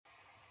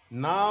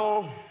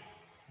Now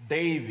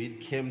David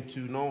came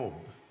to Nob,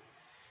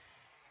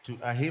 to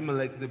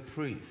Ahimelech the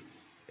priest,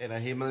 and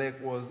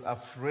Ahimelech was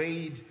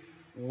afraid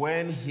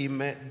when he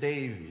met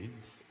David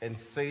and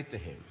said to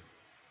him,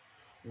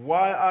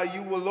 "Why are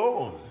you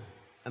alone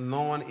and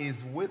no one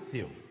is with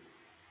you?"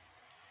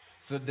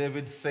 So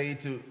David said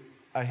to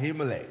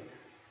Ahimelech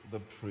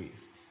the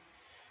priest,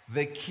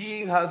 "The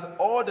king has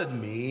ordered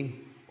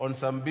me on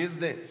some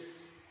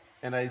business."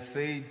 And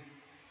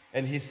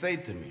he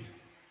said to me,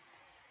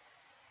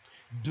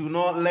 "Do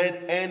not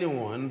let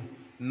anyone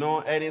know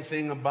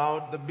anything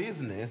about the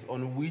business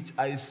on which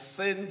I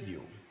send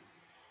you,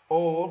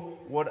 or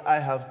what I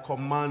have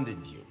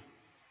commanded you.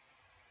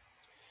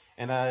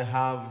 And I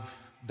have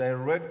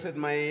directed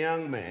my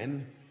young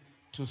men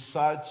to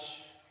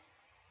such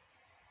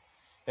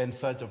and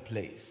such a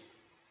place.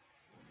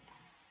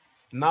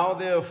 Now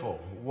therefore,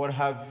 what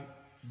have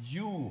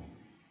you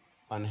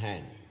on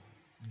hand?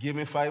 Give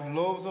me 5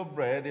 loaves of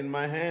bread in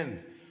my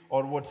hand,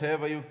 or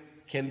whatever you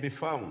can be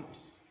found."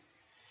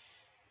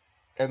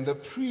 And the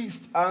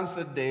priest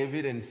answered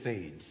David and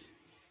said,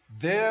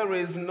 "There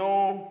is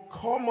no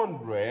common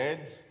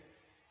bread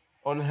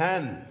on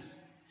hand,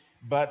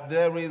 but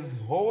there is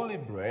holy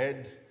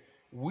bread,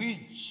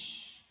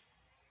 which,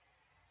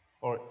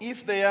 or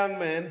if the young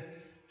men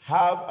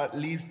have at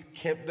least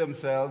kept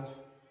themselves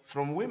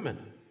from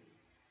women."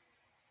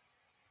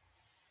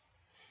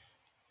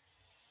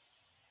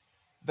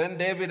 Then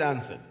David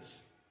answered,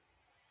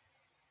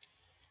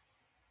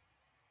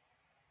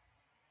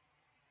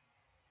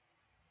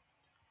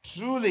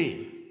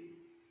 "Truly,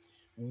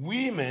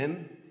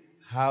 women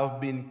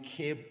have been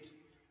kept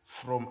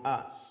from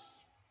us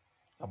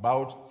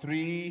about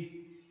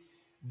 3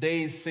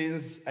 days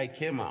since I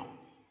came out,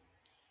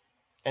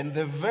 and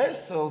the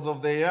vessels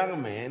of the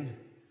young men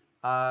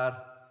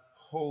are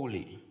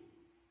holy,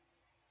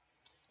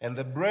 and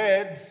the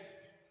bread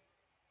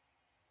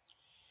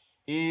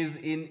is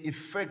in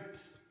effect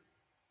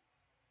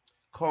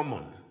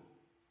common,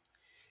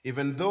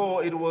 even though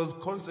it was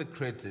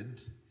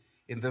consecrated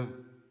in the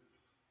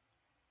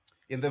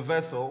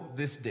vessel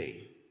this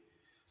day."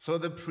 So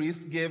the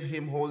priest gave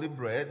him holy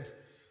bread,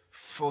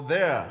 for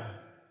there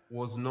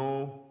was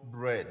no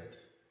bread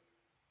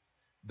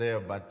there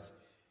but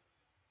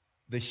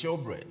the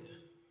showbread,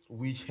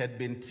 which had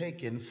been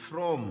taken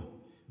from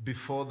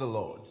before the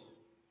Lord,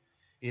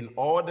 in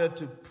order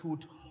to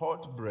put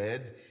hot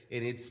bread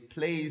in its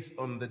place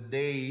on the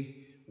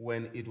day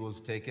when it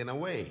was taken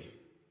away.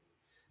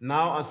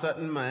 Now a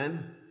certain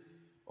man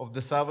of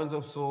the servants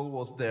of Saul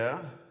was there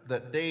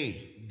that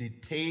day,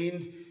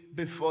 detained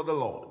before the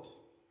Lord,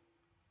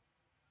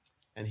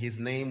 and his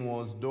name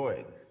was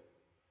Doeg,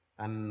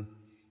 an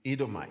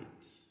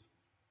Edomite,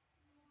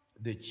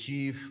 the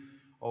chief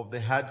of the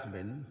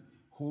herdsmen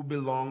who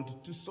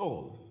belonged to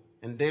Saul.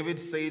 And David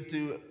said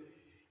to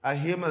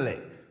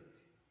Ahimelech,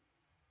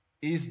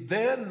 "Is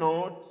there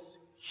not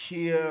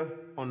here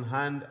on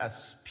hand a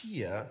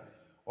spear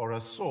or a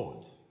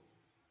sword?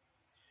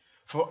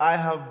 For I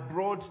have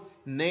brought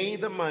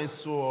neither my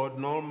sword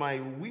nor my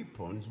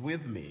weapons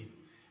with me,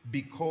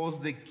 because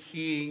the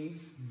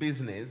king's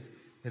business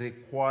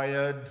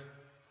required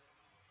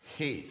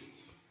haste."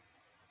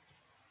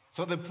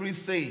 So the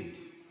priest said,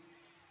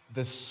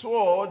 "The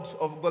sword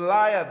of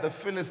Goliath the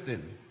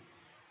Philistine,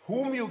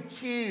 whom you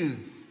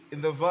killed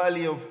in the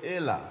valley of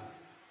Elah,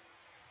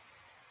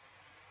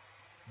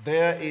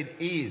 there it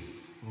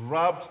is,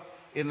 wrapped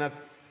in a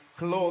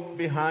cloth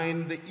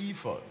behind the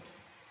ephod.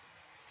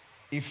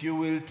 If you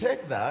will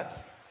take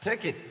that,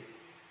 take it,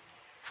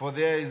 for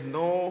there is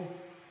no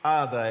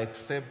other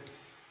except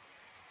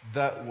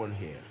that one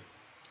here."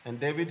 And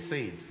David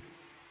said,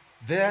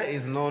 there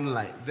is none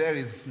like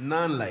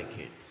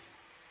it.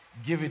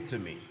 Give it to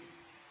me."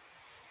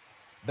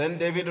 Then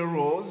David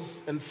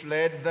arose and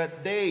fled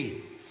that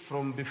day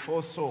from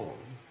before Saul,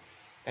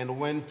 and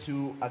went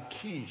to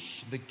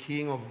Achish, the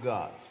king of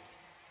Gath.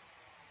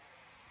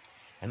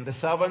 And the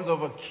servants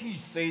of Achish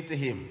said to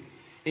him,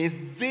 "Is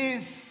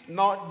this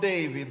not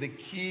David, the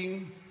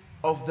king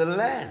of the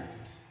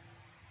land?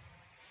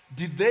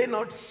 Did they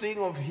not sing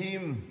of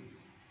him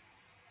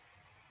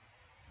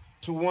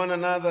to one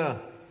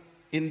another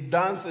in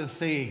dances,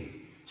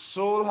 saying,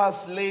 'Saul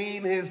has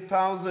slain his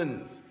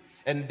thousands,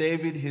 and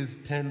David his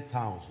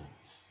 10,000?'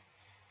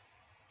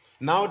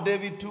 Now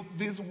David took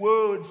these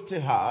words to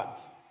heart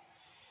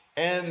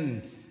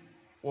and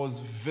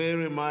was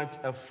very much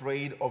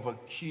afraid of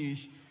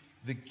Achish,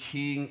 the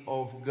king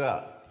of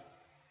Gath.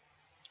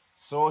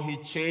 So he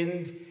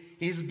changed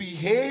his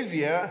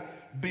behavior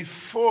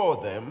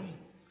before them,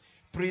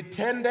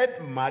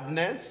 pretended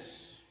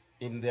madness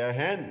in their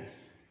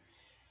hands,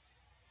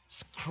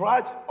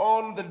 scratched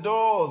on the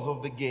doors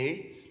of the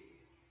gate,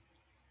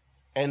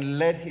 and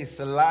let his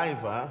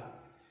saliva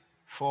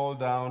fall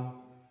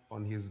down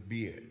on his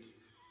beard.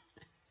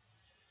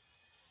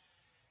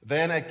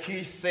 Then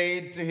Achish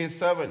said to his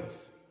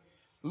servants,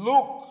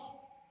 'Look,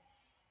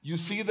 you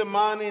see the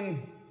man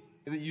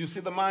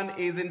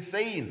is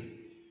insane.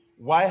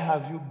 Why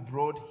have you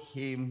brought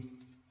him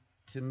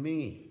to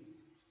me?'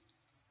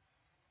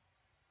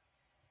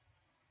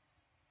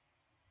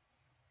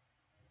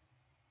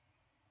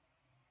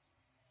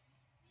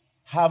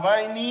 Have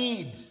I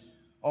need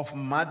of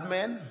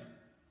madmen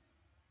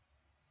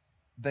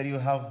that you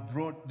have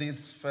brought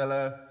this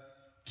fella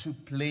to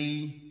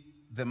play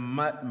the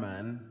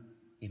madman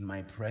in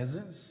my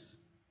presence?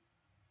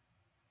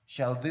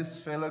 Shall this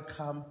fellow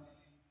come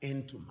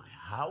into my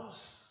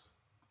house?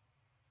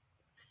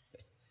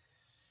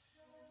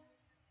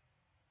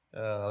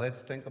 Let's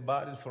think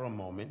about it for a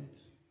moment.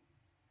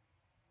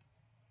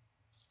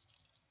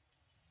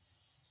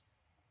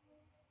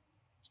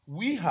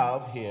 We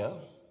have here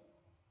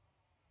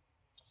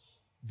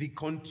the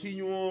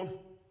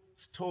continual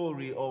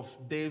story of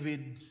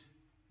David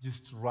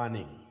just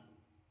running.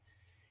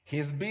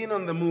 He's been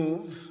on the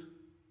move,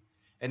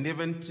 and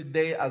even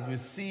today, as we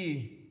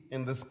see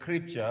in the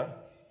scripture,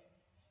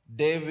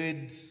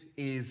 David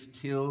is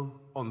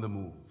still on the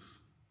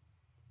move.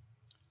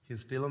 He's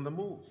still on the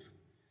move.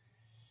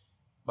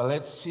 But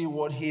let's see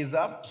what he is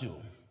up to.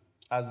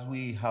 As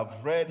we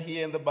have read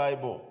here in the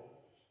Bible,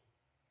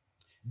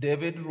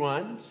 David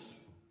runs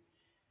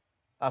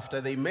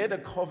after they made a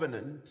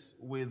covenant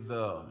with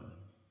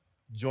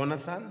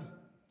Jonathan.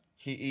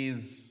 He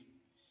is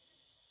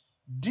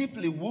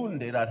deeply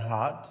wounded at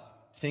heart,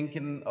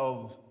 thinking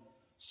of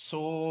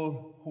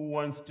Saul who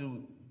wants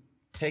to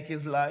take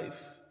his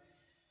life.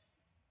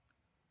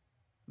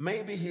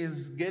 Maybe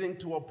he's getting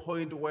to a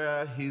point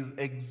where he's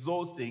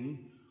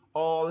exhausting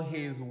all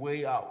his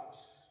way out.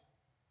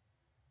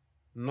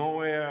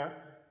 Nowhere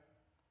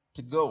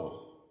to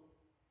go.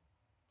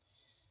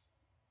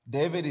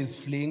 David is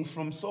fleeing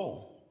from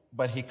Saul,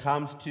 but he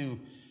comes to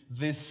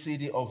this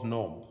city of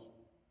Nob.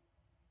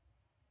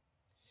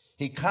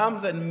 He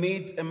comes and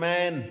meets a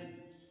man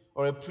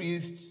or a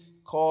priest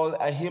called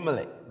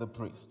Ahimelech, the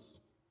priest.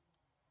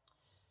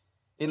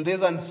 In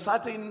this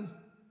uncertain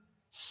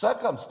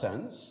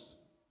circumstance,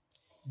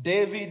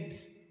 David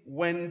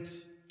went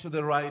to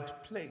the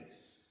right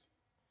place,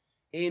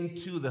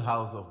 into the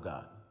house of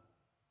God.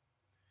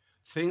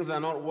 Things are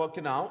not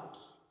working out.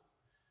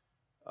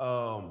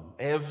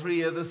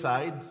 Every other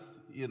side,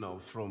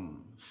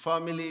 from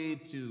family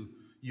to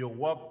your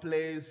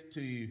workplace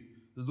to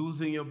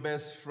losing your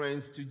best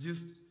friends to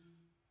just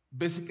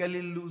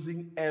basically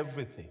losing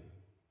everything.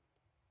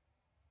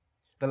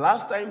 The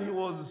last time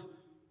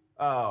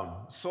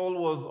Saul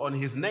was on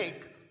his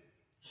neck,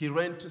 he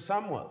ran to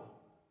Samuel.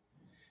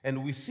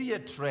 And we see a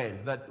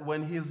trend that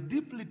when he's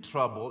deeply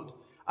troubled,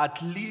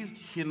 at least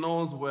he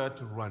knows where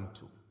to run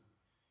to.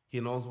 He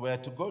knows where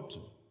to go to.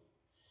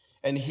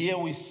 And here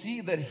we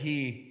see that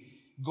he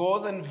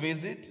goes and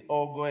visit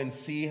or go and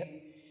see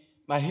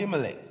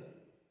Ahimelech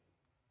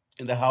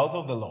in the house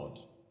of the Lord.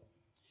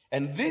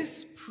 And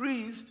this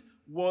priest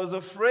was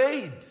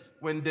afraid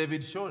when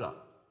David showed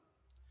up.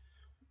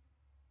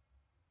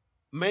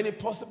 Many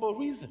possible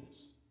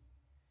reasons.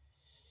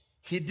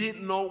 He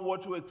didn't know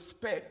what to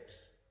expect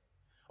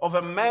of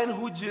a man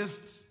who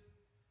just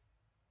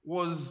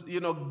was,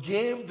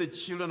 gave the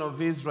children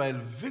of Israel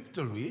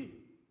victory.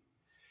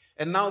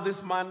 And now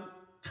this man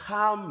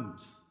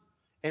comes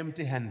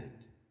empty-handed.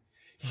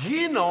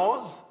 He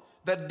knows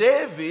that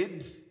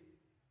David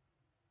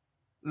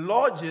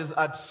lodges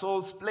at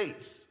Saul's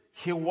place.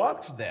 He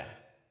works there.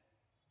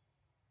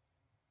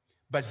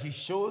 But he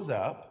shows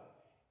up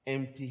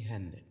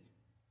empty-handed.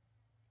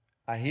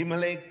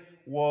 Ahimelech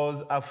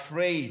was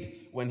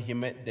afraid when he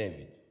met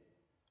David.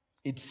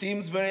 It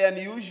seems very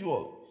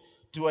unusual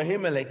to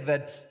Ahimelech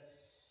that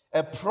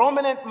a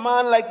prominent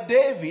man like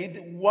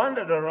David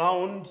wandered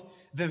around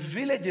the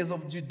villages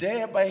of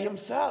Judea by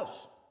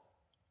himself.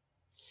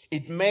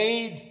 It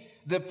made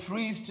the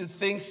priest to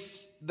think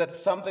that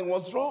something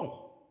was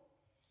wrong.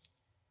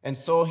 And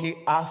so he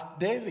asked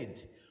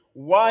David,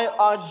 "Why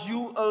are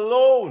you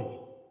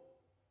alone?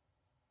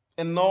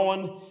 And no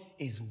one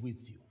is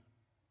with you."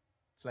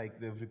 It's like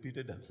they've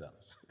repeated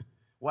themselves.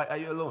 Why are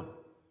you alone?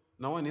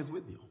 No one is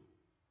with you.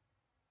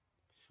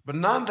 But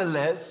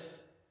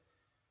nonetheless,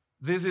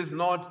 this is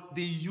not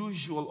the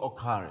usual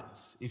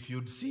occurrence. If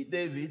you'd see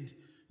David,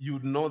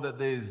 you'd know that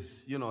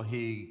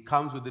he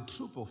comes with a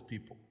troop of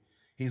people.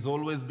 He's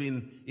always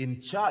been in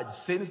charge.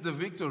 Since the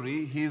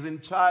victory, he's in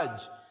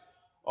charge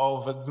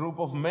of a group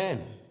of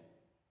men.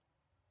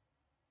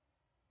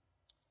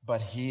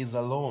 But he is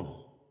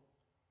alone.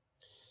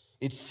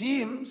 It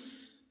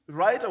seems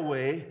right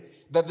away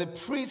that the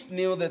priest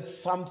knew that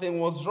something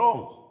was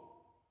wrong.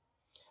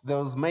 There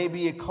was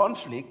maybe a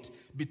conflict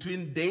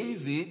between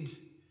David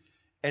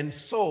and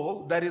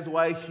Saul. That is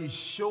why he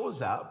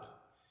shows up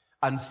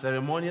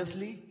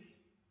unceremoniously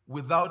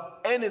without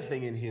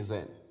anything in his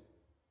hands.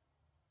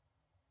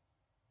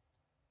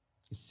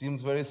 It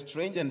seems very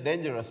strange and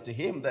dangerous to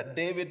him that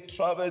David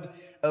traveled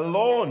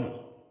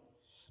alone.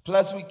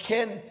 Plus, we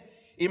can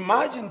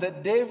imagine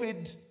that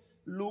David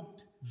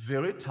looked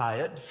very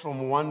tired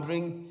from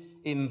wandering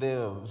in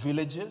the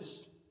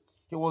villages.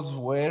 He was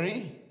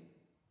weary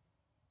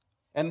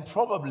and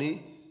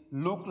probably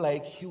looked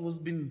like he's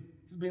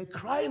been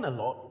crying a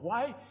lot.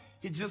 Why?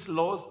 He just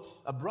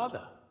lost a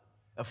brother,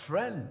 a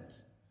friend.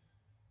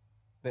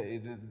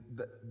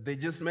 They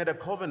just made a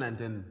covenant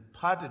and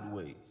parted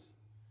ways.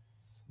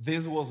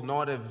 This was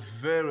not a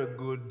very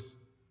good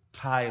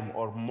time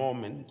or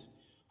moment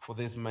for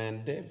this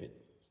man David.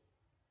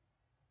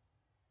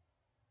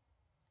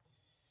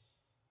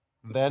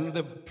 Then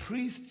the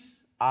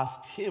priests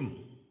asked him,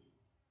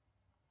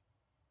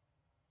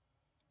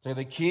 say,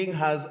 the king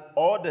has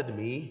ordered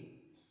me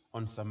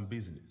on some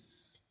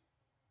business.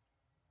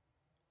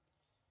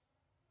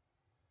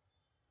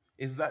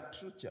 Is that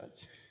true,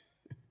 church?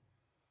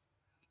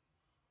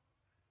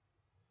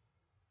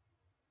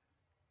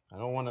 I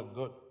don't want to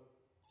go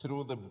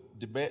through the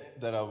debate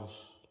that I've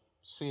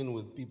seen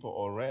with people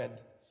or read.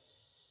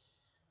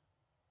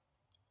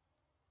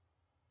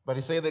 But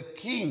he said, the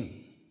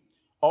king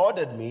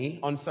ordered me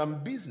on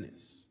some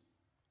business.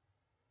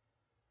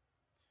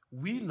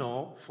 We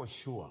know for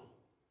sure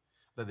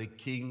that the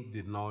king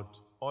did not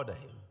order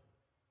him.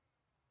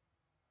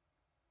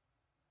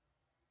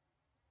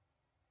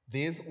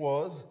 This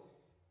was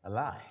a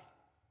lie.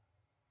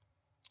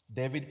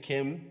 David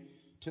came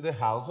to the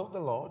house of the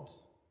Lord,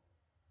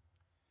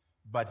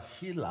 but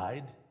he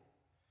lied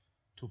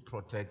to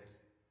protect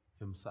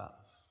himself.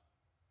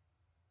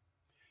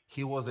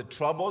 He was a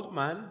troubled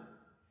man.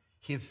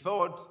 He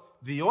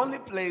thought the only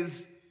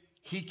place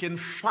he can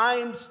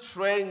find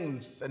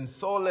strength and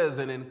solace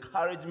and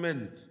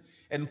encouragement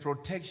and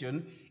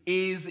protection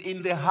is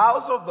in the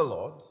house of the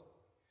Lord.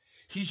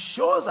 He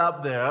shows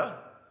up there,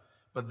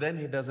 but then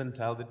he doesn't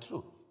tell the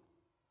truth.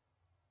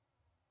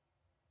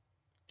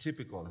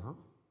 Typical, huh?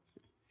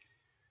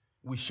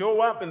 We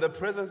show up in the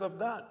presence of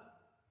God,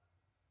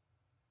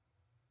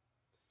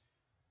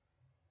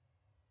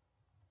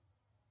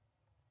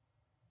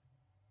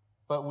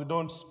 but we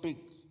don't speak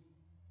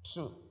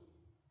truth.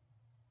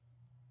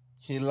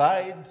 He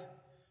lied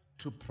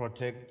to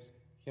protect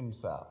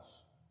himself.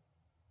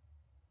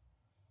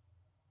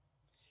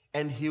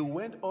 And he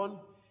went on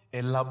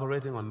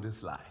elaborating on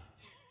this lie.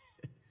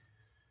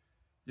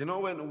 You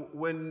know,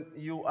 when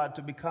you are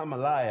to become a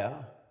liar,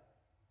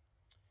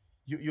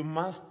 you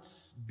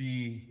must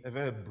be a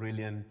very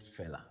brilliant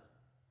fella.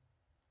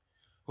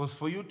 Because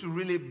for you to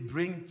really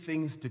bring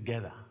things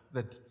together,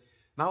 that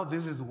now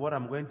this is what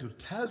I'm going to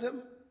tell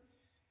them,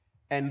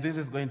 and this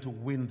is going to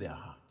win their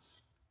hearts.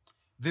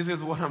 This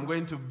is what I'm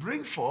going to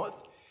bring forth,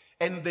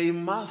 and they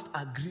must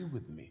agree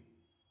with me.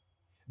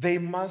 They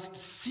must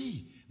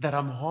see that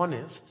I'm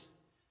honest,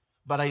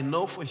 but I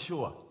know for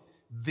sure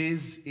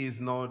this is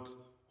not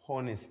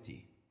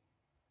honesty.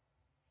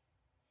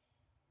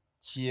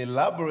 He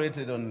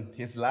elaborated on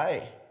his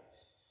lie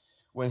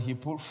when he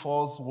put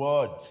false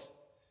words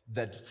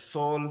that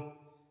Saul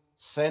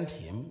sent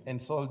him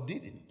and Saul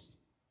didn't.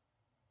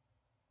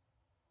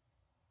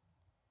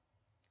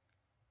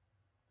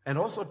 And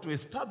also to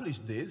establish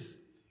this,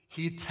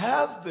 he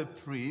tells the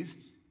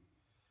priest,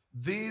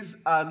 these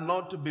are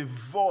not to be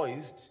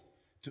voiced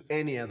to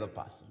any other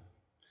person.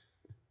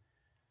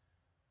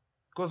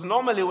 Because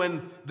normally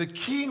when the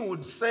king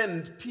would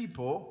send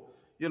people,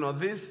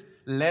 these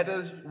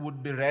letters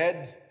would be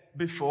read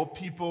before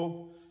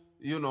people,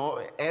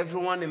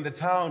 everyone in the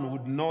town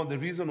would know the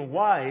reason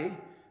why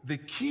the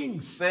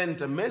king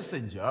sent a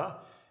messenger,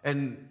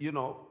 and,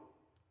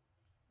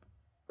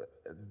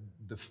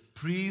 the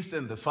priest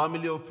and the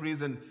family of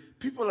priests and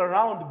people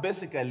around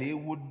basically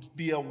would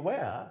be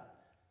aware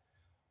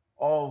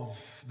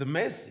of the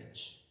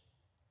message.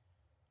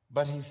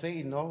 But he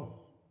said, no.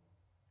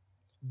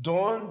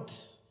 Do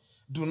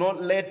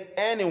not let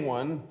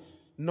anyone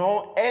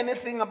know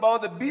anything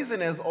about the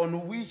business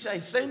on which I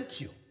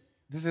sent you.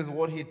 This is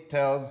what he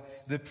tells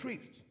the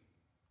priest.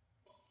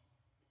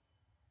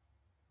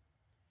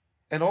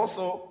 And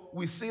also,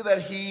 we see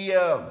that he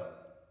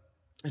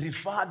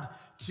referred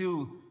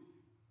to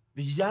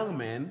the young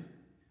man,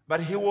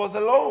 but he was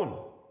alone.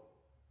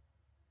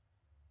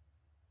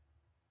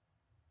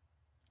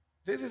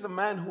 This is a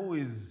man who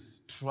is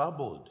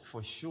troubled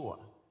for sure.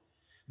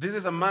 This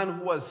is a man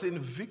who has seen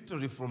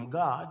victory from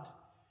God,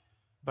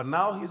 but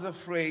now he's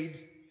afraid,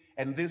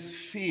 and this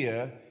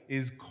fear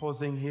is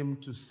causing him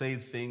to say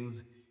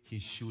things he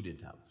shouldn't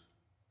have.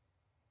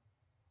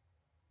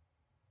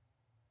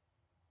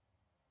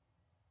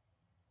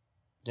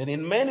 And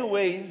in many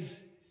ways,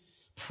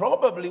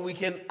 probably we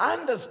can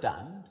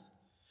understand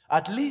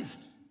at least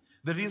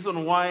the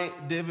reason why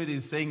David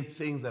is saying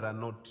things that are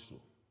not true.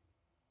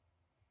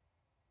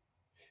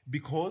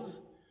 Because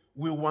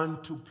we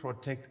want to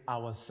protect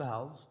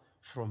ourselves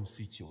from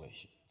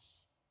situations.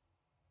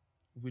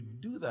 We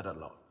do that a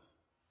lot.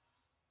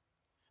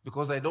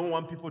 Because I don't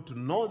want people to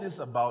know this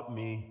about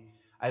me.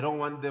 I don't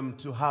want them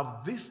to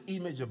have this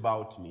image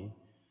about me.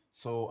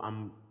 So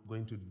I'm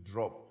going to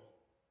drop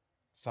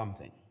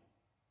something.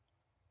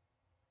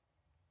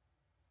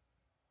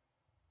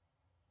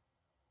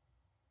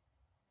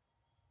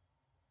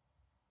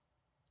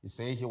 He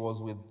said he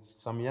was with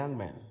some young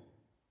men,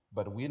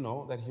 but we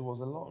know that he was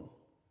alone.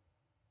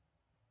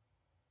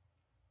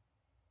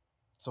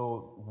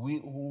 So we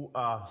who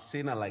are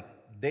sinner like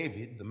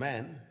David, the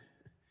man,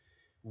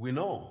 we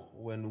know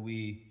when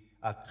we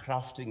are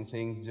crafting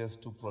things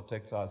just to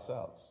protect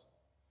ourselves.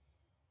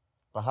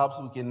 Perhaps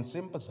we can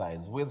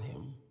sympathize with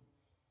him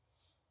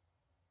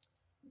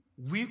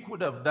we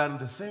could have done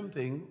the same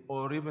thing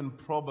or even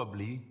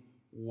probably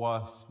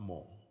worse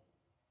more.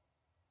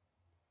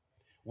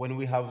 When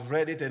we have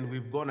read it and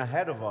we've gone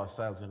ahead of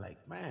ourselves, we're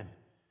like, man,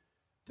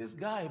 this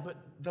guy, but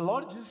the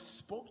Lord just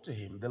spoke to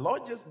him. The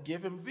Lord just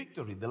gave him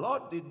victory. The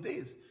Lord did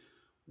this.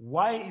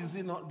 Why is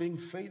he not being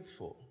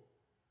faithful?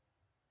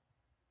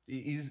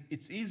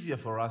 It's easier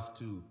for us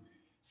to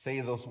say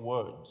those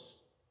words,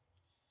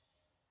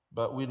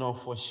 but we know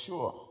for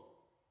sure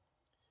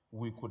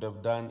we could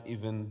have done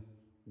even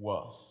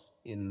worse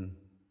in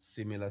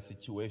similar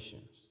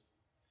situations.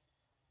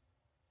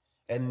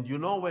 And you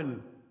know,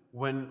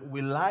 when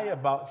we lie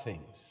about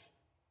things,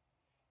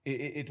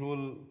 it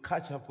will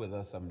catch up with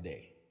us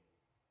someday.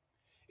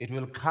 It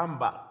will come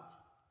back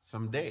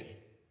someday.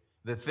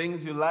 The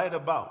things you lied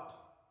about,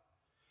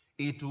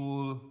 it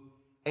will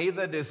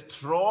either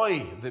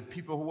destroy the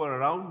people who are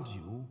around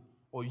you,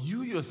 or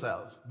you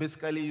yourself,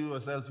 basically you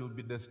yourself, will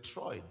be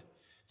destroyed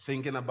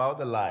thinking about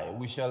the lie.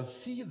 We shall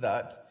see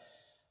that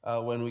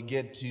when we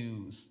get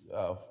to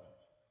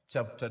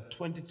chapter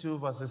 22,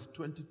 verses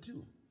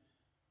 22.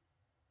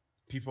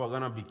 People are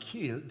going to be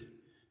killed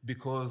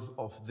because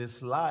of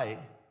this lie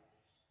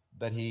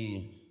that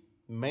he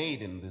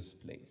made in this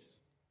place.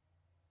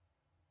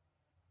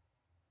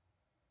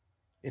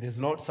 It is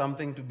not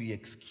something to be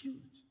excused.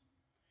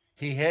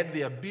 He had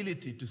the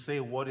ability to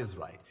say what is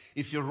right.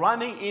 If you're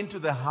running into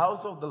the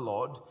house of the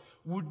Lord,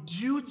 would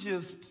you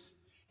just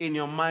in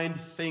your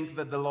mind think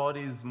that the Lord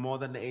is more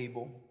than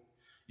able?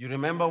 You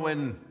remember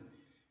when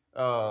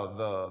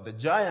the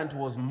giant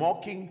was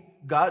mocking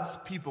God's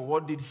people,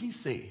 what did he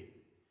say?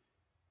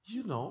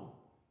 You know,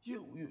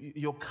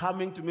 you're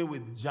coming to me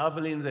with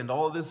javelins and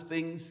all these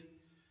things.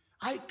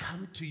 I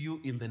come to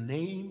you in the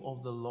name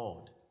of the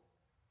Lord.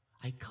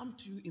 I come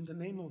to you in the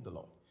name of the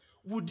Lord.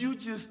 Would you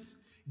just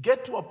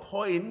get to a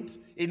point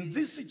in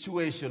this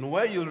situation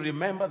where you'll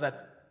remember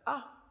that,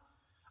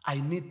 I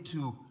need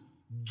to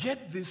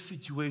get these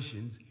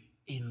situations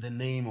in the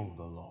name of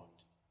the Lord.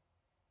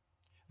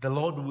 The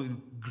Lord will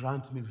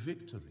grant me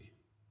victory.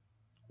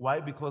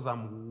 Why? Because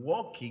I'm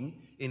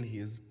walking in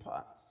his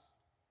paths.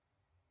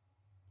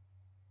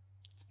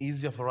 It's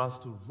easier for us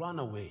to run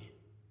away.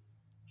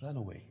 Run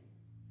away.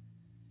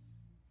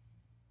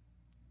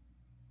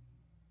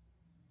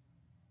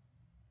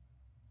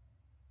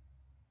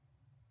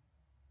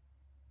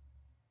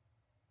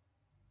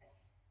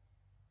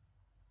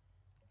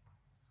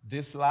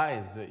 These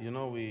lies,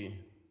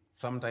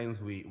 sometimes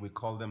we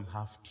call them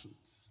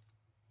half-truths.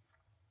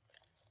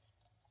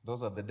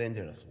 Those are the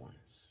dangerous ones.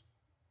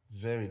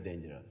 Very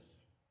dangerous.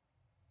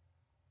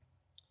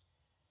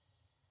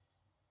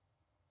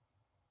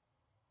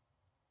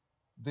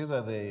 These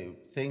are the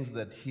things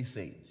that he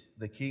said.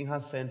 The king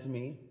has sent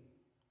me.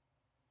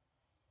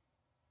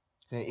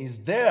 Is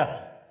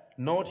there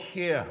not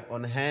here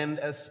on hand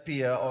a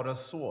spear or a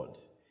sword?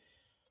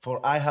 For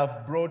I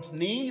have brought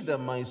neither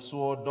my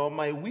sword nor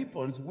my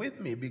weapons with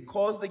me,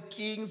 because the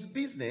king's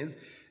business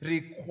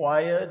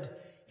required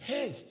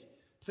haste.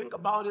 Think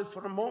about it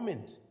for a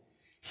moment.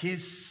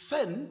 He's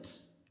sent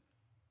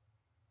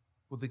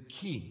with the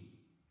king.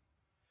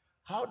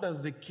 How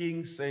does the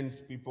king send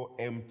people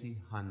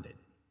empty-handed?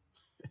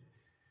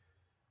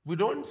 We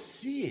don't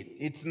see it.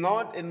 It's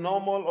not a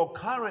normal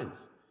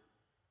occurrence.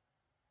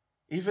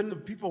 Even the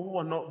people who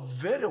are not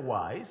very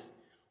wise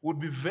would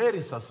be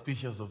very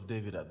suspicious of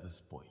David at this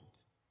point.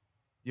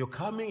 You're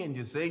coming and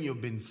you're saying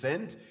you've been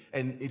sent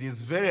and it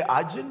is very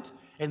urgent,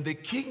 and the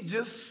king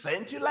just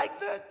sent you like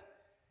that?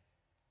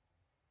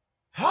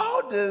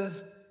 How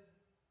does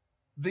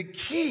the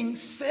king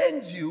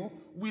send you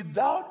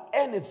without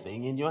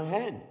anything in your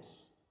hands?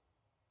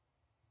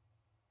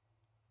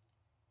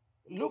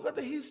 Look at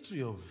the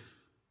history of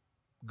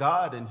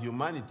God and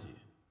humanity.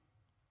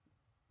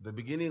 The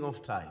beginning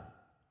of time.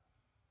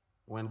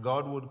 When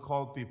God would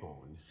call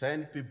people and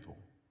send people,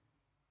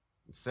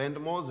 send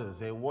Moses,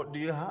 say, what do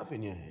you have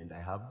in your hand?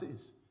 I have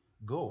this.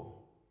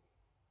 Go.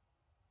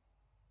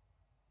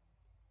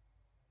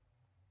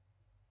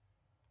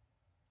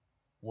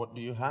 What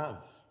do you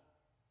have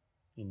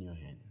in your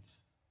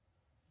hands?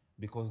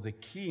 Because the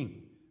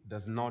king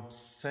does not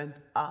send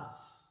us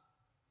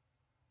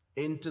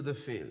into the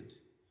field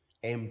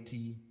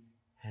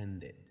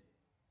empty-handed.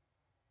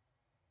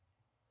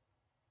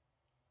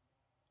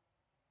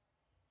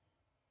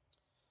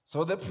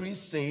 So the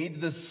priest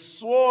said, the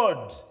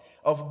sword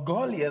of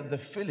Goliath the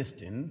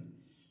Philistine,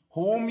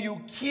 whom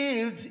you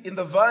killed in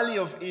the valley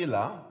of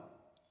Elah,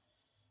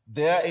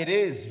 there it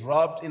is,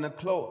 wrapped in a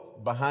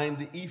cloth behind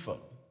the ephod.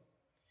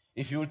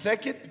 If you'll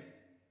take it,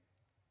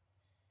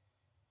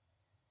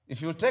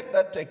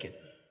 take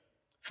it.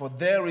 For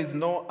there is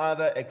no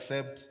other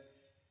except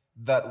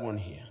that one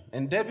here.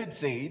 And David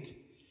said,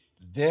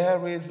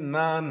 there is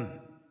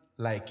none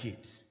like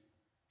it.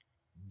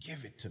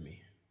 Give it to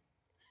me.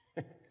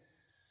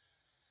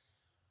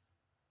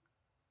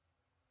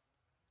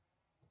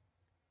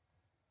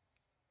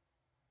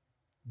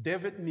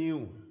 David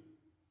knew,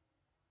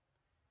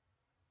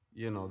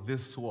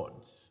 these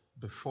swords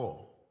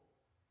before.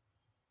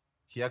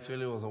 He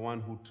actually was the one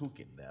who took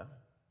it there.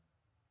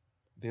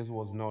 This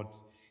was not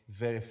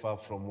very far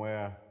from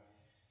where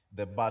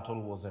the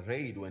battle was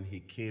arrayed when he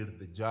killed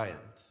the giant.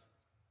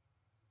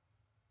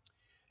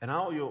 And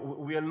now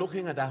we are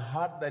looking at a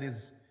heart that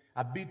is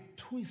a bit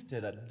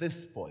twisted at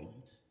this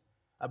point,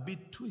 a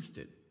bit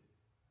twisted.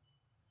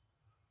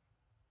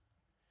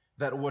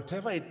 That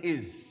whatever it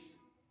is,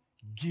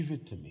 give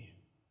it to me.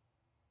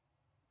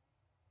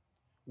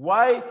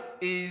 Why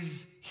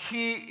is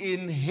he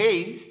in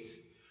haste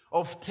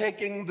of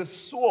taking the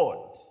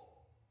sword?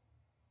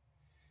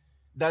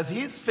 Does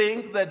he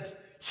think that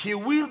he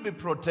will be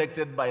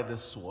protected by the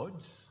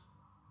swords?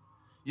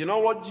 You know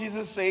what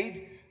Jesus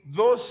said?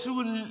 Those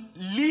who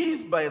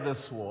live by the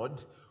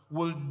sword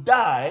will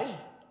die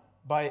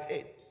by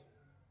it.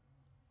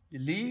 You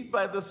live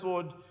by the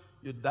sword,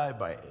 you die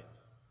by it.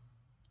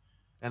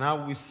 And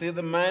now we see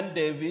the man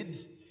David,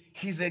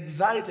 he's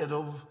excited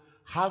of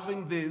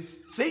having this,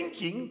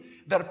 thinking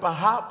that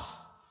perhaps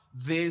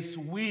this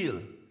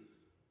will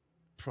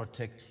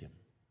protect him.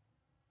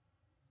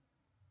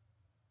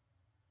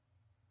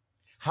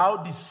 How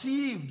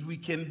deceived we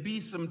can be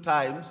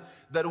sometimes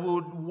that we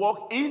would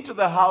walk into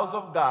the house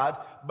of God,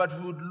 but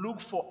we would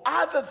look for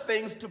other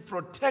things to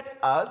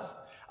protect us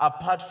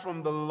apart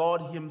from the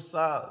Lord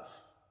himself.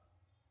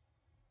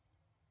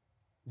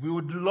 We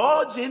would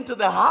lodge into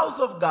the house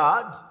of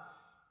God,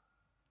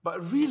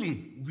 but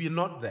really we're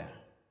not there.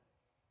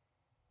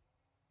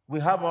 We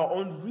have our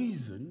own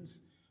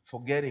reasons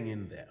for getting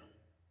in there.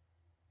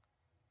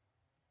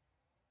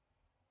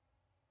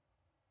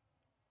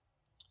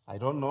 I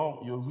don't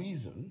know your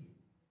reason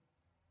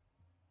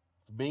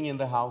for being in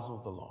the house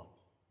of the Lord.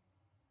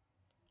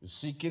 You're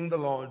seeking the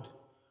Lord,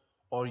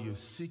 or you're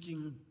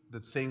seeking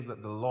the things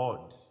that the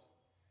Lord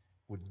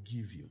would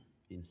give you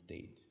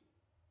instead.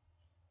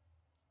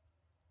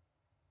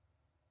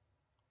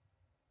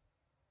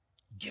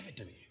 Give it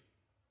to me.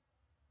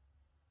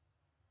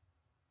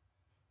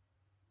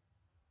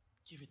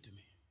 Give it to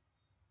me.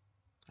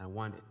 I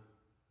want it.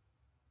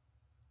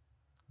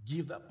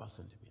 Give that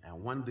person to me. I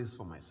want this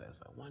for myself.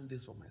 I want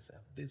this for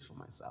myself. This for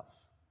myself.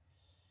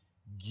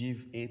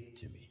 Give it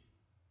to me.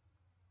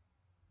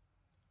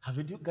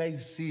 Haven't you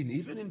guys seen,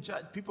 even in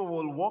church, people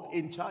will walk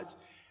in church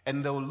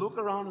and they'll look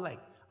around like,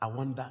 I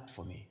want that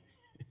for me.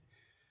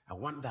 I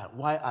want that.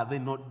 Why are they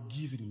not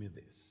giving me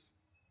this?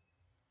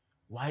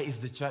 Why is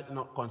the church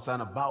not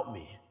concerned about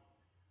me?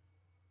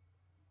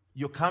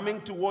 You're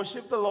coming to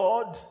worship the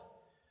Lord,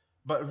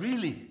 but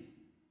really,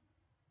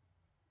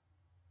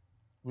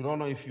 we don't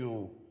know if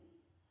you're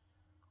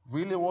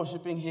really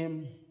worshiping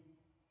him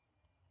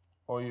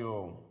or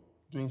you're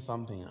doing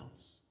something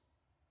else.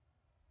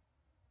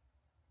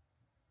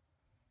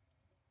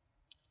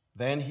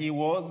 Then he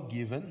was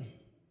given,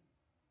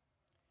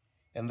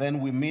 and then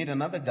we meet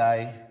another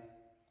guy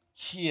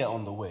here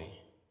on the way.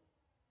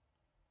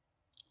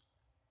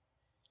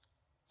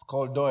 It's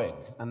called Doeg,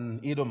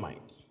 an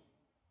Edomite.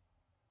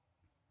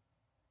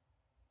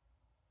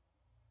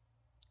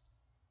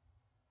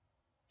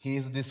 He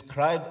is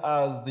described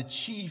as the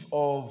chief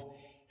of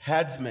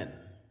herdsmen.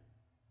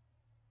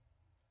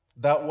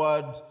 That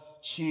word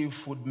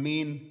chief would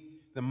mean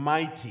the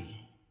mighty,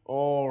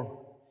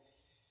 or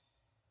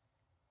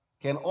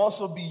can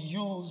also be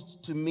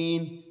used to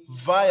mean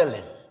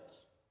violent.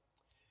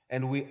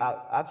 And we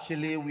are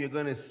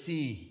going to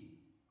see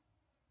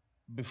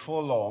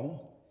before long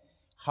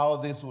how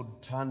this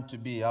would turn to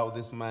be, how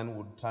this man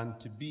would turn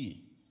to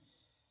be.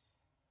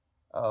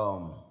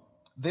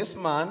 This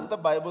man, the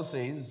Bible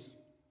says,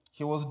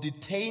 he was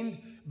detained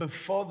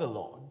before the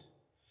Lord.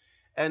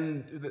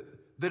 And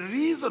the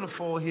reason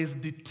for his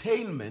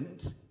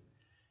detainment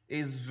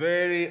is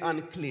very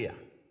unclear.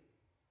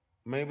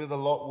 Maybe the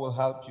Lord will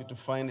help you to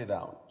find it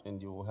out,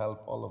 and you will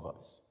help all of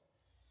us.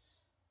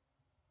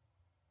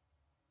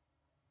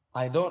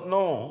 I don't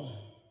know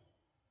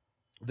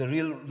the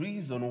real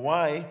reason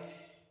why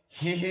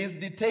he is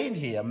detained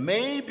here.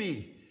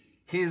 Maybe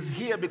he's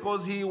here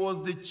because he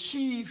was the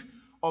chief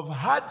of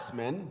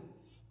herdsmen.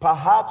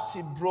 Perhaps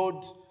he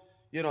brought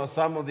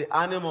some of the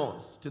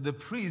animals to the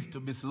priest to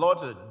be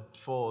slaughtered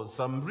for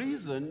some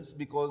reasons,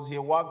 because he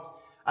worked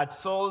at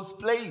Saul's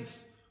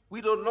place.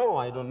 We don't know.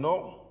 I don't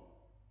know.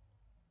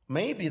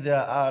 Maybe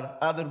there are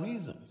other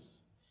reasons,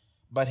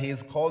 but he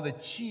is called the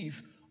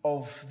chief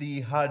of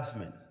the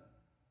herdsmen.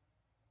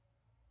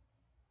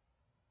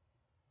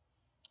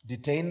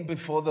 Detained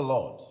before the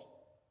Lord.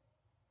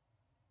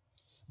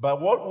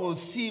 But what we'll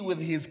see with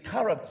his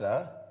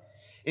character,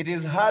 it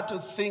is hard to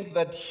think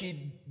that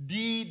he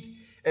did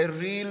a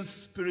real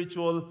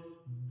spiritual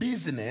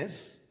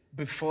business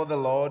before the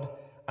Lord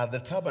at the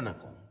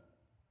tabernacle.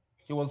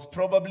 He was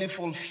probably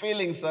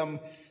fulfilling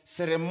some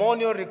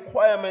ceremonial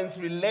requirements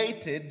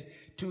related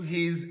to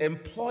his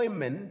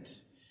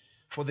employment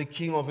for the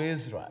king of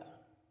Israel.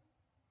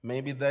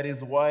 Maybe that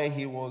is why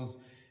he was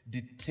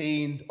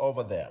detained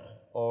over there,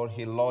 or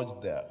he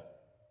lodged there.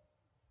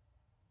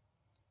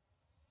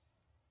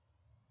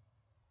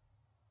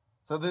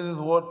 So this is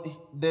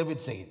what David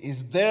said.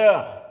 Is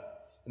there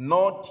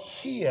not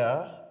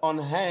here on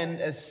hand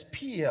a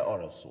spear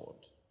or a sword?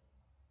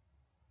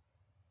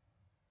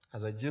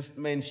 as I just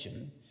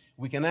mentioned,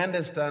 we can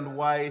understand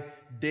why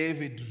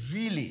David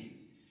really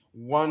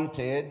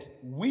wanted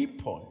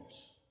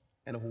weapons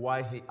and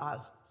why he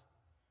asked.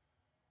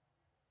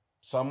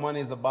 Someone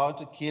is about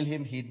to kill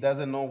him, he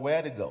doesn't know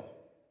where to go.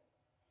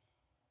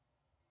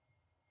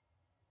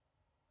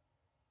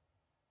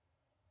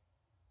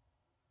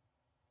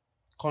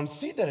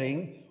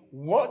 Considering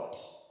what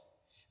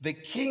the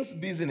king's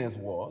business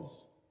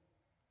was,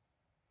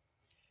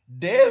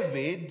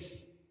 David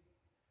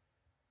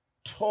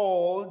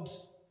told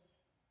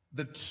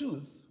the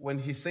truth when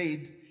he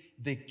said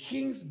the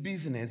king's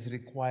business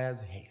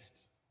requires haste.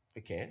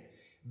 Okay?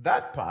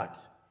 That part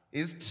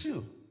is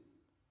true.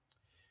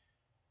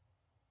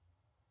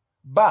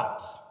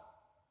 But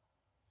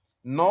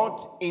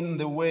not in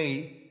the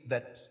way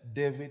that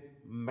David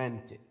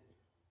meant it.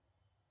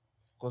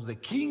 Because the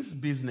king's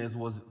business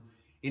was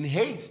in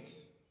haste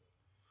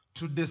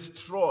to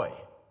destroy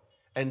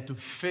and to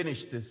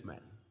finish this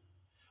man.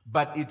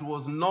 But it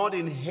was not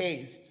in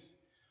haste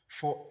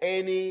for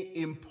any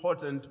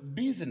important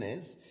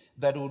business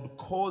that would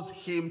cause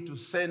him to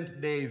send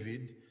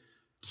David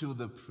to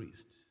the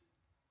priest.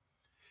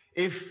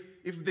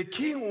 If the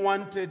king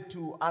wanted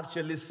to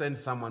actually send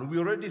someone, we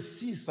already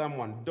see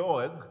someone,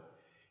 Doeg,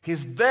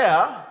 he's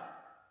there,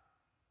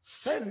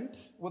 sent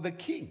with the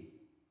king.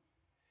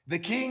 The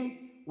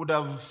king would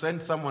have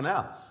sent someone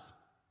else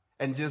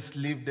and just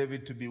leave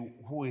David to be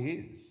who he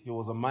is. He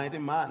was a mighty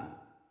man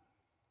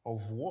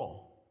of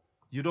war.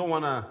 You don't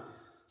want to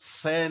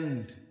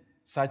send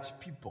such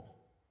people.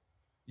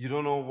 You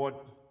don't know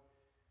what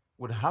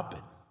would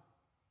happen.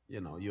 You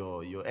know,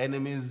 your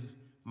enemies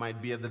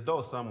might be at the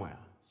door somewhere,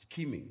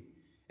 scheming.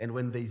 And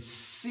when they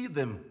see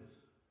them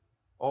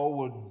or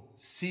would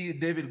see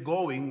David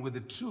going with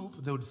the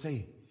troop, they would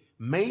say,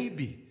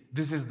 maybe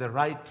this is the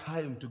right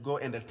time to go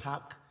and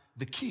attack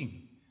the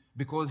king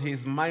because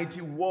his mighty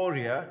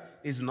warrior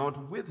is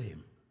not with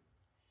him.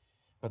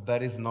 But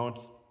that is not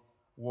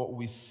what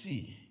we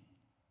see.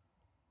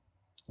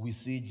 We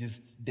see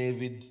just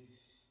David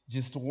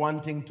just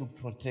wanting to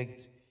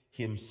protect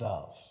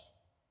himself.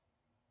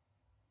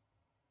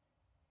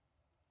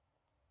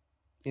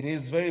 It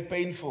is very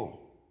painful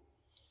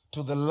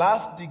to the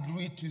last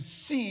degree to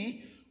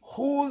see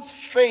whose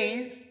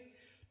faith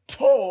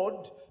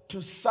turned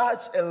to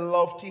such a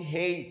lofty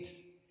hate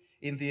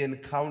in the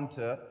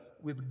encounter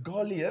with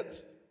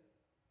Goliath,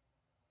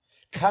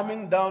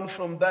 coming down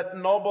from that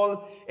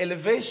noble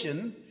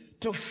elevation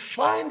to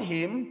find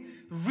him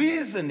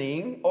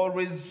reasoning or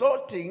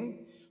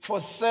resorting for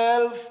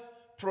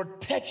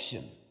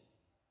self-protection.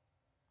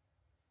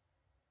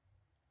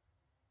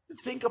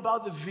 Think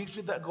about the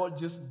victory that God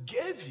just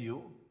gave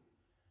you,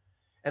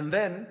 and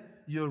then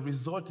you're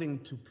resorting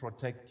to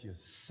protect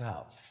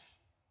yourself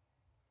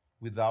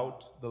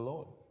without the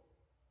Lord.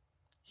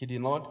 He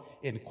did not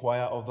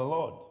inquire of the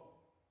Lord.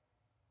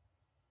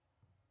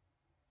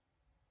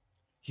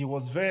 He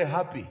was very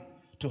happy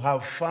to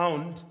have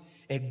found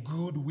a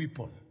good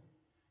weapon.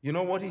 You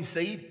know what he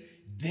said?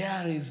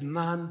 There is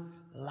none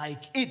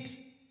like it.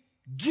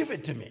 Give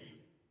it to me.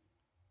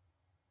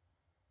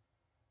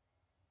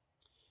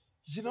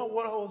 You know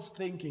what I was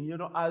thinking? You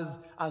know,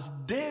 as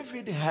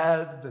David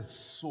held the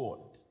sword,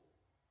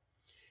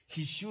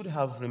 he should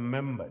have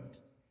remembered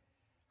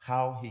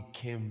how he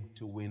came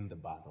to win the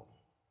battle.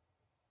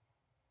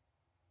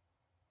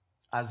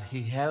 As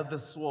he held the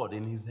sword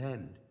in his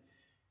hand,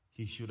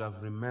 he should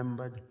have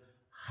remembered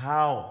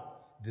how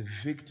the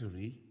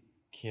victory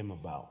came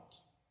about.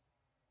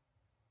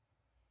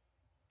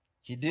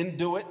 He didn't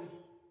do it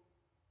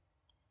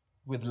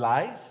with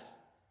lies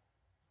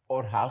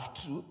or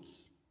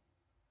half-truths.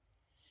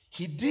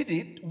 He did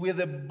it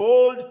with a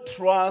bold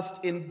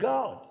trust in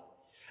God,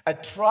 a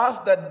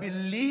trust that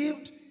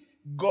believed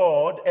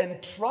God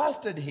and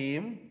trusted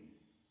Him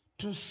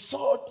to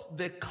sort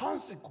the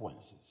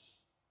consequences.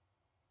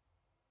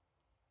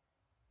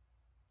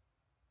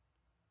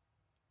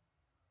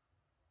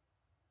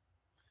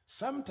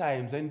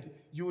 Sometimes, and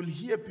you will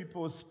hear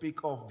people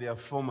speak of their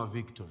former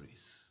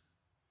victories.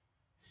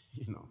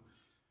 You know,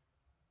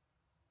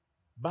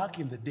 back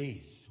in the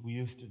days, we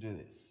used to do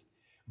this.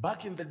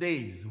 Back in the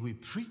days, we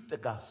preached the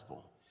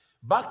gospel.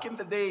 Back in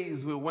the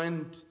days, we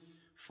went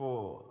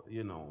for,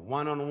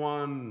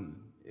 one-on-one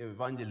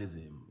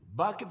evangelism.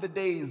 Back in the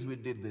days, we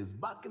did this.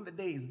 Back in the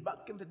days.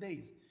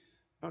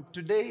 Now,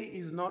 today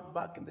is not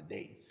back in the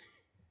days.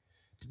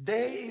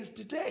 Today is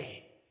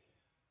today.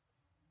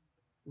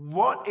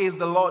 What is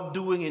the Lord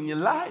doing in your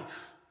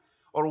life?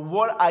 Or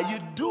what are you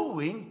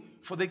doing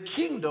for the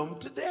kingdom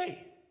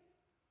today?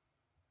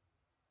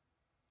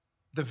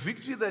 The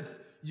victory that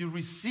you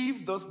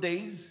received those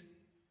days,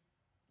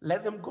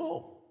 let them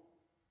go.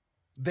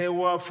 They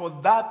were for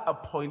that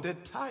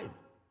appointed time.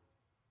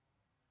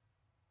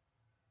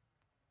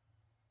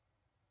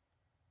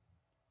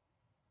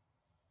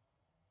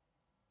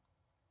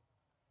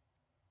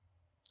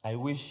 I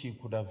wish he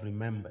could have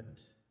remembered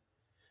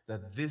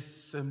that this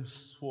same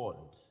sword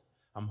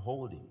I'm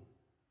holding,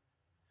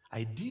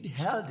 I did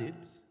held it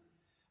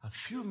a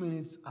few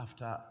minutes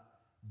after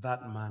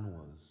that man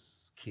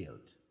was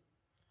killed.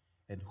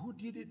 And who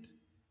did it?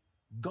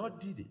 God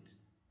did it.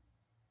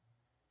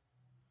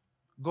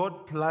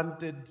 God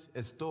planted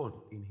a stone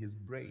in his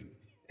brain.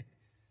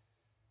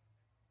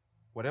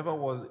 Whatever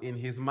was in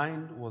his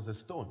mind was a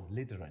stone,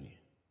 literally.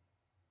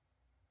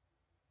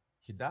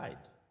 He died.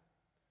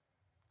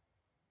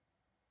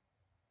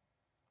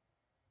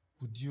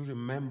 Would you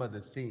remember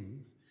the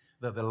things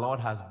that the Lord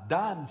has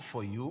done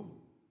for you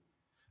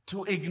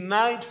to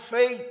ignite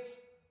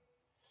faith,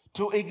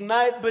 to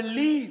ignite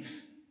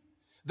belief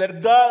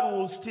that God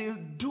will still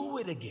do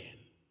it again?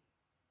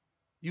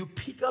 You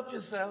pick up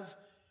yourself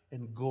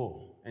and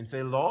go and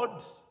say, Lord,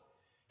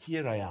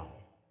 here I am.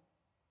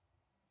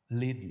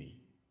 Lead me.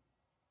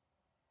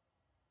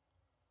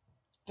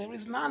 There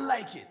is none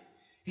like it.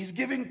 He's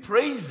giving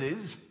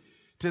praises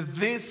to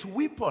this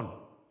weapon.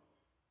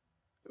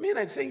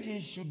 I think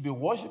he should be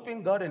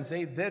worshiping God and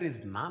say, there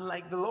is none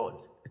like the Lord.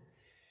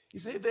 He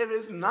said, there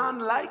is none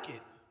like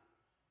it.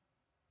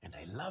 And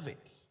I love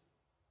it.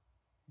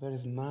 There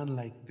is none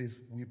like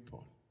this weapon.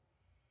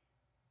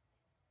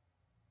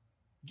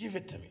 Give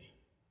it to me.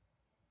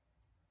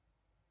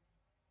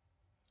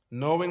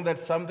 Knowing that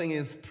something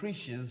is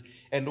precious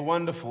and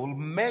wonderful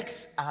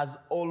makes us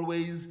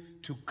always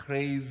to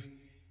crave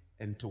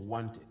and to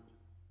want it.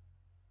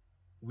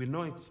 We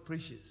know it's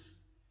precious.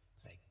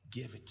 It's like,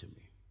 give it to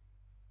me.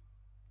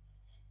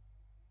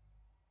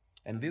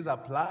 And this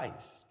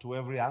applies to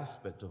every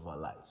aspect of our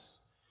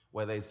lives,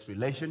 whether it's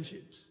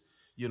relationships.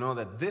 You know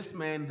that this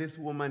man, this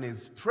woman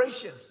is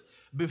precious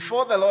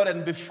before the Lord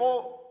and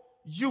before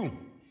you.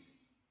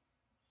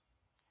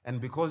 And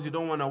because you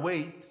don't want to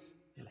wait,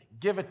 you're like,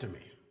 give it to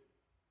me.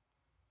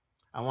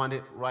 I want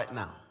it right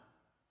now.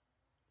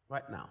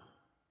 Right now.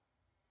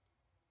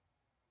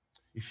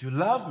 If you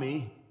love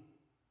me,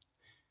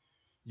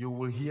 you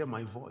will hear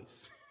my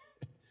voice.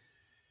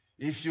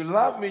 If you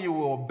love me, you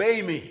will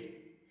obey me.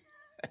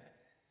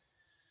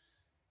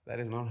 That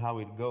is not how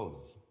it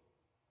goes.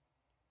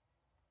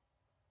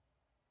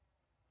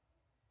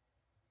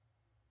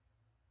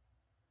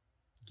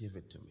 Give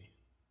it to me.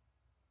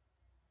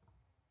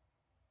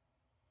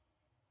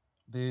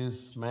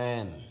 This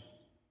man,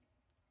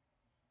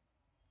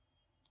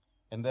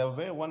 and there are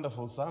very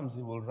wonderful psalms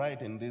he will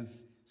write in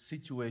this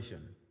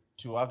situation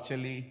to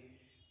actually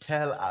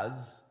tell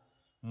us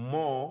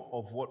more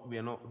of what we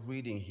are not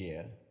reading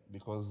here,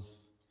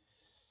 because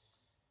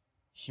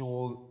he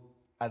will,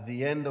 at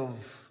the end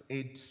of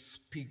it,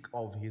 speak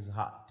of his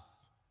heart,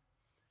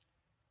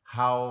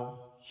 how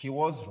he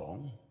was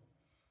wrong,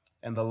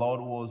 and the Lord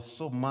was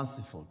so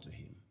merciful to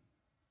him.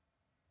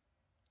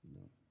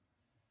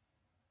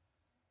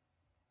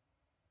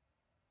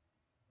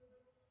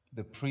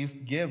 The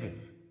priest gave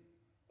him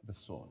the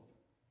sword.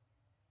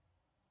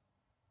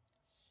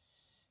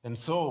 And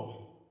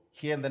so,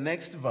 here in the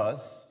next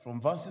verse, from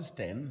verses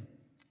 10,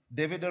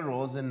 David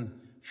arose and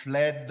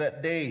fled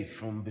that day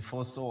from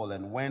before Saul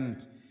and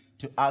went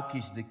to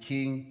Achish, the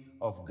king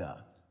of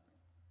Gath.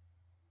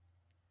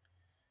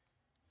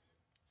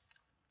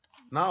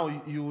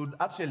 Now, you would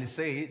actually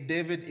say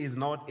David is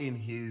not in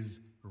his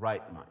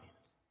right mind.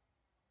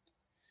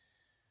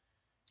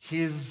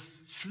 He's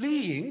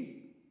fleeing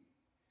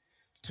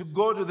to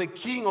go to the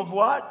king of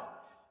what?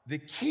 The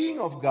king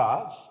of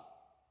Gath,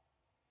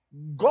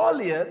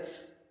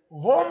 Goliath's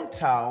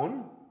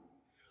hometown,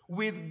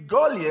 with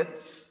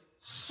Goliath's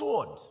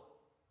sword.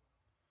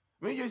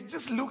 You're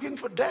just looking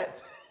for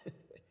death.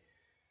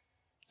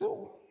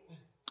 So,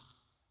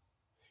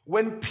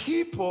 when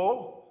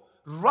people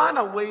run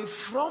away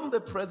from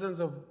the presence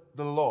of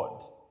the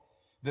Lord,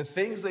 the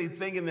things they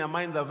think in their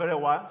minds are very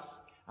wise,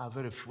 are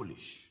very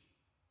foolish.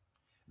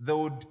 They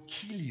would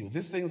kill you.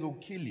 These things will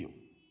kill you.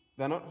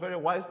 They're not very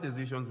wise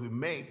decisions we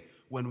make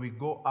when we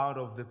go out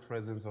of the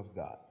presence of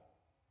God.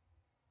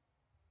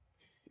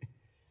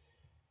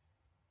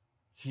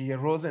 He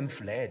arose and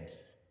fled,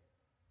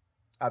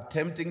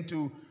 attempting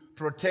to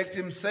protect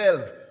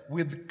himself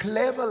with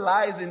clever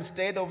lies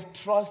instead of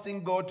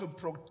trusting God to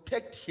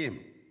protect him.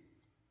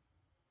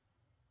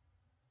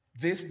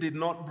 This did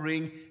not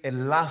bring a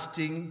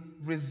lasting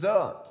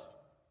result.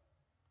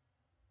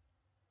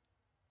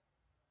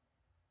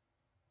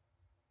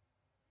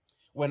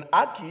 When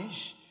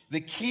Achish,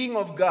 the king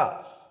of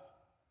Gath,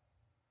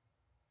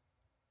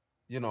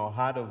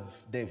 heard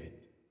of David,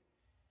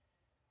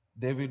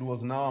 David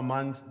was now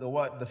amongst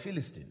the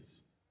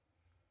Philistines.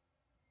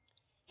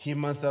 He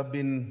must have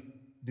been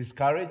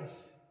discouraged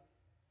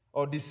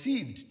or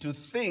deceived to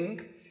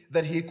think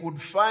that he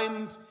could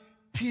find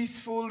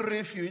peaceful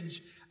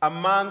refuge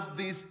amongst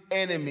these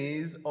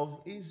enemies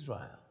of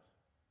Israel,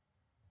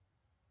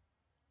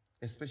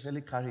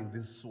 especially carrying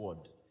this sword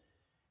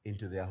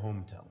into their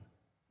hometown.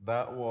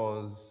 That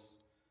was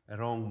a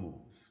wrong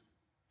move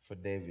for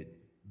David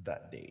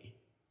that day.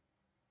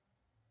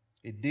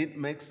 It didn't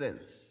make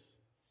sense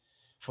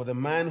for the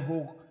man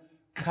who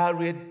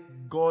carried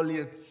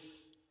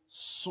Goliath's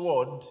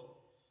sword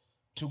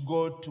to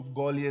go to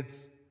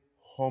Goliath's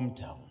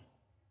hometown.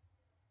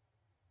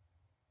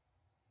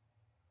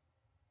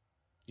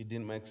 It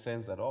didn't make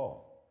sense at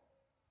all.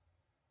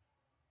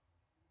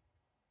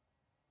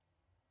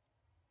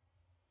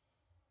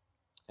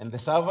 And the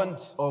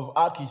servants of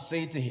Achish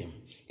say to him,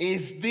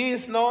 "Is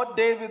this not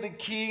David the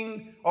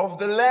king of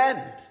the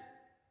land?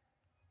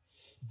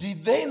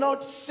 Did they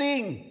not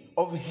sing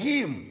of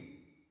him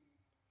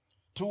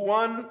to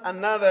one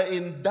another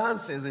in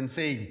dances and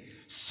saying,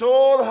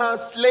 'Saul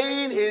has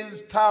slain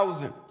his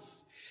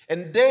thousands,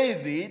 and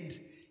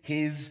David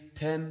his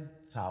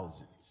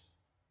 10,000s?'"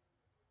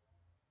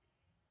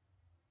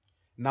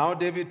 Now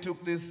David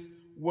took these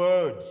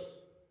words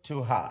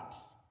to heart,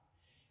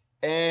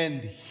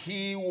 and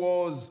he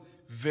was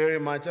very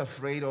much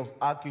afraid of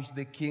Achish,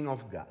 the king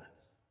of Gath.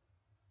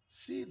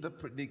 See the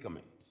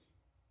predicament.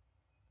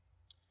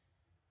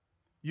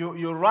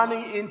 You're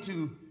running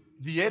into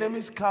the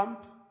enemy's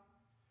camp.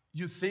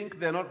 You think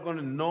they're not going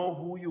to know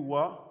who you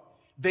are.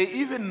 They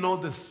even know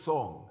the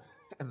song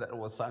that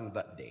was sung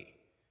that day.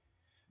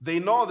 They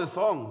know the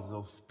songs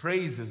of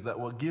praises that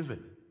were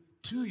given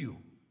to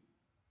you.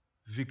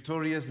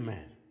 Victorious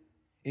man.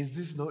 Is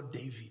this not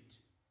David?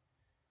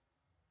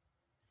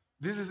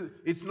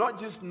 It's not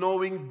just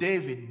knowing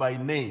David by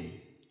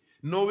name,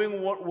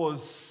 knowing what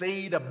was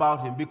said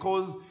about him,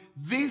 because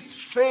this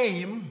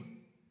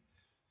fame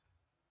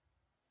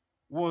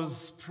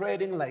was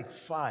spreading like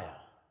fire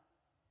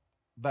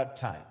that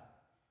time.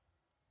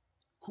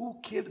 Who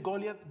killed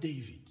Goliath?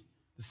 David,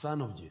 the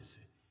son of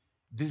Jesse.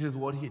 This is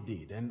what he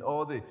did. And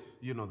all the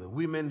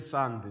women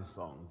sang these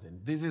songs,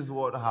 and this is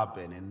what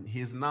happened. And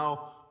he's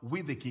now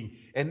with the king.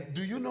 And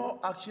do you know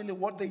actually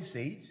what they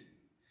said?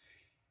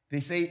 They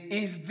say,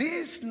 "Is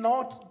this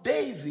not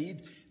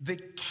David, the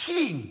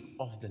king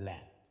of the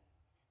land?"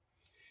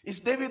 Is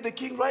David the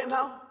king right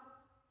now?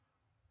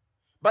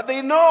 But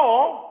they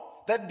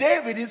know that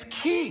David is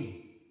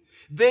king.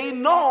 They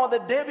know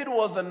that David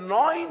was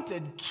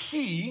anointed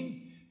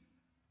king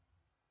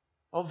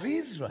of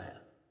Israel.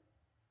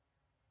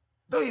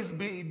 Though he's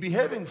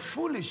behaving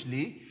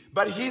foolishly,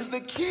 but he's the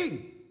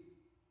king.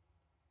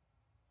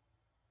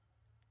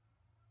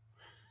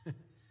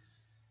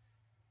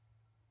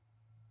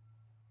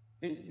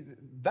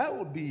 That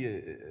would be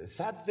a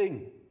sad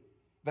thing,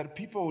 that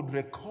people would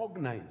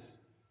recognize,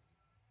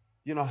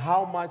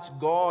 how much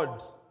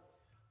God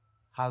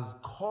has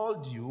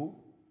called you,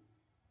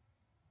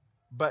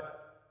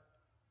 but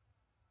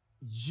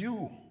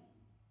you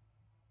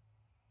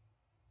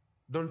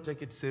don't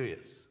take it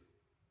serious.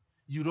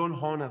 You don't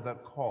honor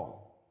that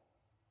call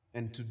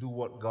and to do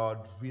what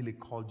God really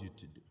called you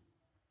to do.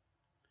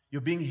 You're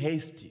being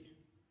hasty.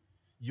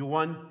 You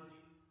want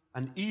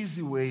an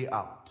easy way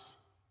out.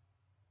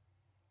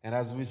 And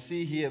as we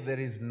see here, there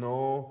is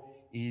no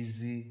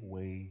easy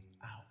way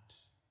out.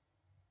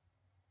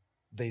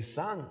 They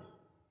sang.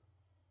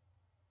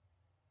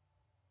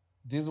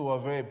 This was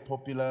a very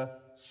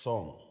popular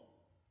song.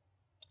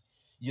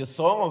 Your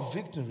song of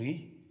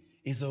victory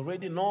is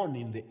already known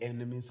in the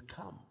enemy's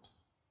camp.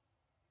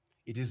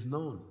 It is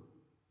known.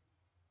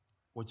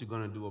 What you're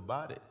going to do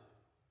about it.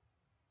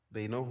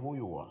 They know who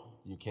you are.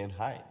 You can't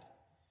hide.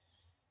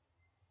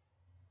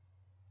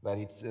 But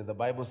the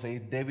Bible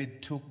says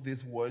David took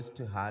these words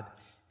to heart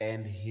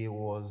and he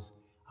was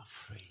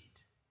afraid.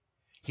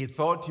 He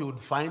thought he would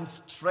find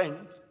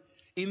strength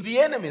in the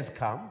enemy's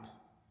camp.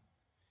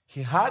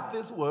 He heard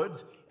these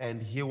words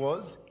and he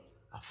was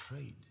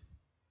afraid.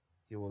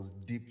 He was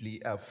deeply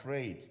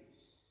afraid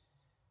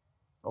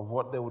of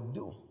what they would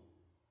do.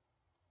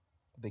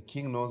 The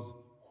king knows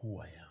who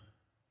I am.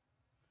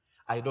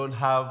 I don't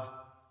have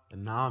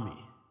an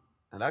army.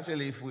 And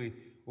actually, if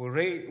we'll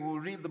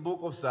read the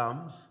book of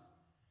Psalms,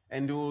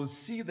 and you will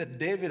see that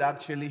David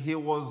he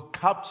was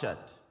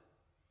captured.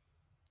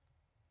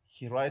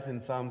 He writes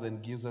in Psalms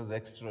and gives us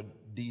extra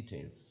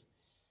details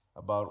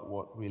about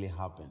what really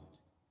happened.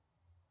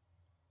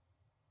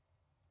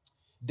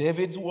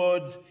 David's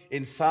words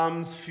in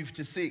Psalms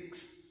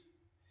 56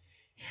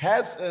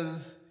 helps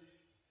us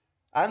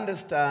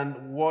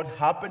understand what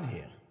happened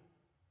here.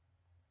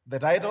 The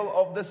title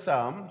of the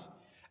Psalms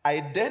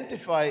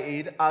identify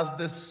it as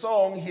the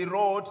song he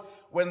wrote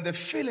when the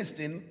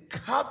Philistine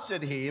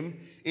captured him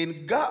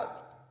in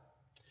Gath.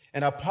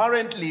 And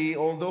apparently,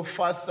 although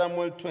 1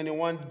 Samuel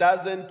 21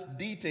 doesn't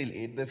detail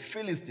it, the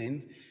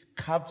Philistines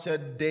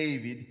captured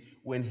David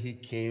when he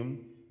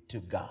came to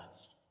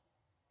Gath.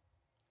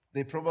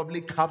 They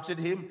probably captured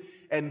him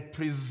and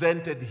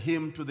presented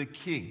him to the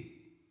king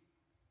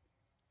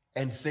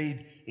and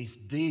said,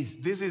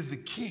 this is the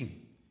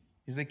king.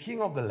 He's the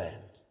king of the land.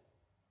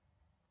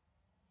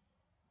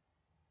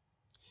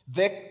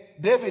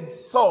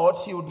 David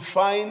thought he would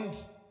find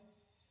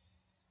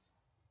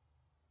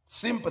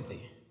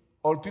sympathy,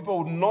 or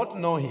people would not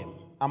know him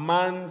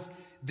amongst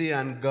the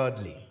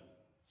ungodly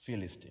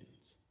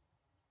Philistines.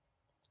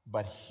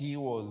 But he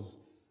was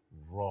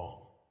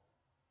wrong.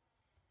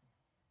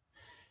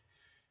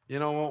 You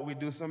know what we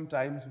do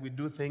sometimes? We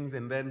do things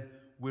and then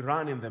we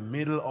run in the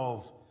middle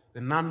of the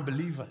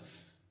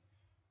non-believers.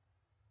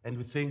 And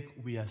we think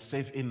we are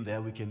safe in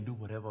there, we can do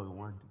whatever we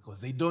want because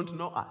they don't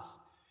know us.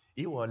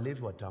 Iwa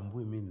walevi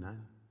watambui mimi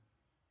nani.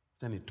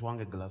 Tani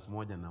tuange glass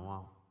moja na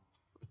wao.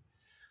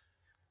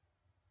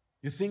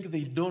 You think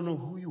they don't know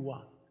who you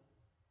are.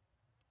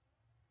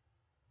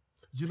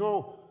 You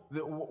know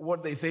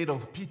what they said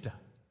of Peter?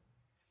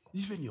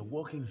 Even your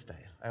walking style.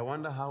 I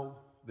wonder how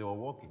they were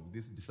walking,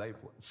 these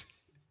disciples.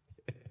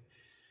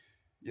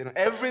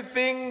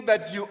 Everything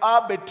that you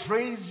are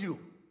betrays you.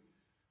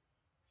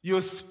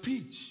 Your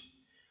speech,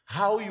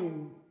 how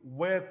you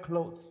wear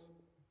clothes.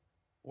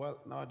 Well,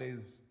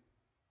 nowadays,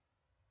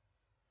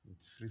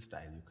 it's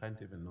freestyle. You can't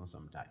even know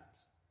sometimes.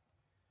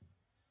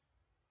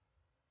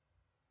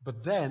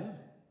 But then,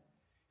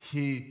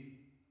 he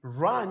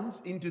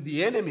runs into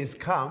the enemy's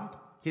camp.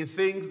 He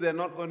thinks they're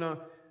not going to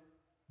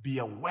be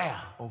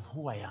aware of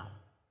who I am.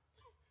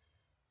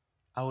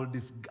 I will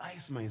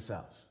disguise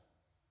myself.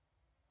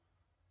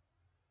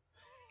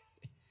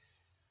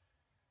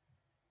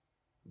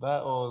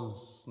 That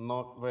was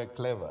not very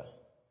clever.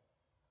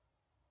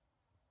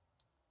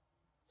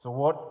 So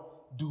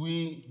what do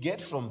we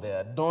get from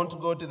there? Don't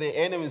go to the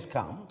enemy's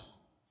camp.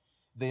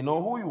 They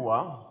know who you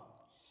are,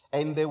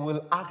 and they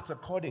will act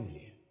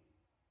accordingly.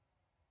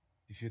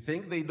 If you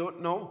think they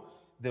don't know,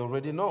 they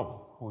already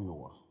know who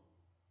you are.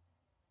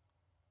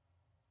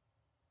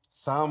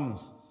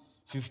 Psalms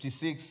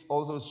 56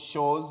 also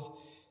shows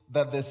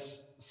that the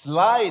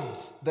slide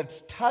that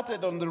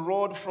started on the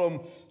road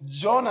from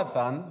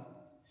Jonathan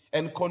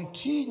and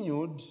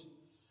continued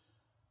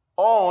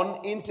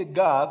on into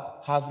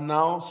Gath has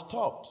now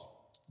stopped.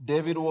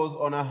 David was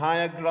on a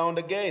higher ground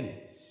again.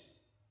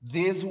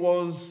 This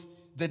was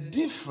the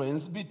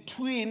difference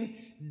between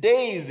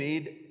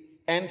David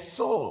and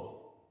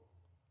Saul.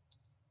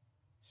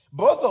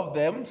 Both of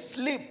them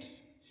slipped,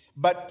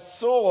 but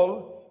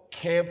Saul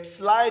kept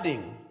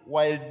sliding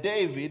while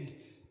David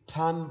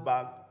turned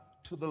back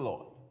to the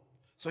Lord.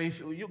 So if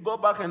you go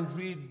back and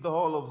read the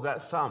whole of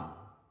that psalm,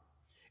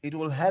 it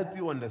will help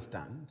you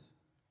understand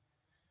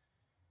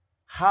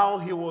how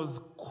he was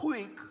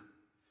quick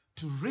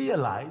to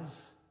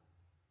realize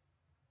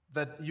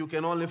that you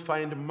can only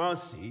find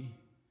mercy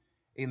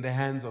in the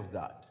hands of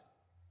God.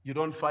 You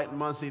don't find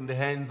mercy in the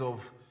hands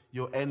of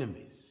your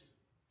enemies.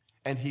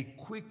 And he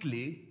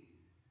quickly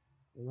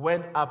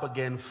went up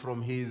again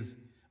from his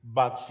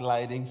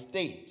backsliding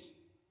state,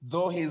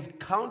 though his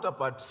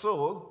counterpart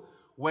Saul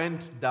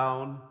went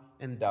down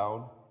and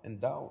down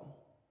and down.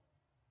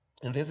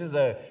 And this is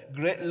a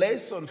great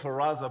lesson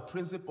for us, a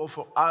principle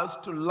for us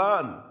to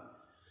learn.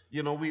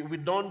 We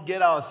don't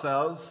get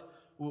ourselves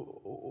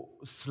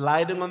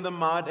sliding on the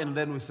mud and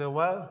then we say,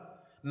 well,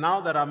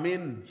 now that I'm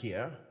in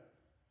here,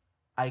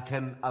 I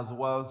can as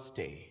well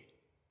stay.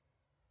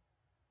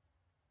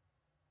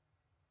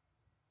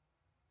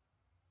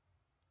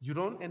 You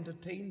don't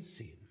entertain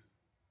sin.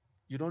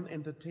 You don't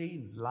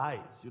entertain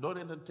lies. You don't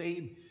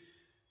entertain,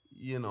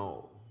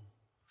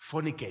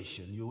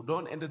 fornication. You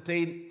don't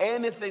entertain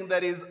anything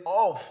that is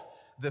of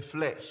the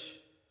flesh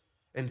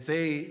and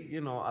say,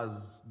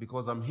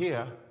 because I'm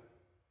here,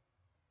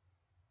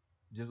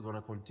 just going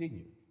to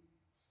continue.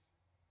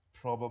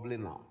 Probably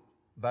not.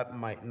 That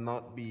might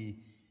not be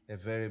a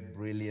very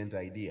brilliant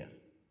idea.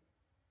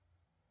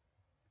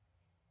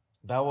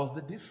 That was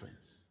the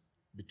difference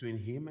between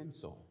him and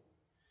Saul.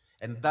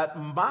 And that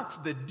marks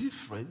the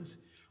difference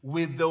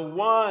with the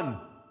one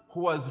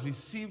who has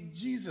received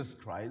Jesus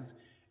Christ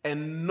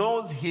and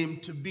knows him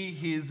to be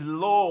his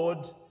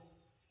Lord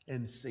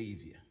and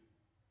Savior.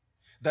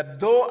 That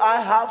though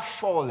I have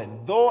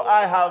fallen, though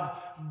I have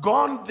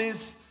gone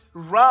this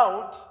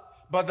route,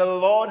 but the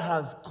Lord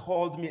has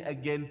called me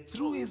again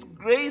through his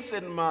grace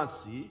and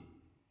mercy,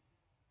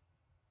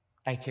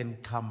 I can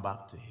come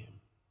back to him.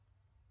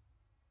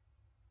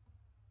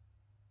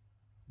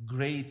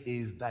 Great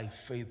is thy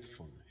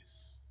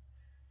faithfulness,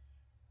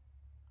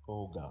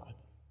 O God.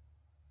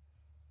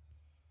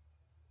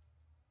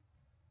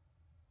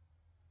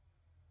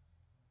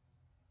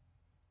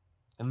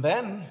 And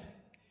then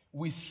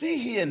we see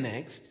here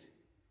next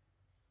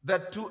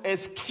that to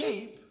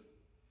escape,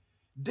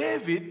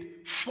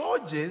 David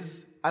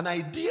forges an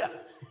idea.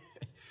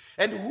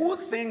 And who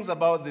thinks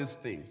about these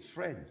things?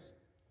 Friends,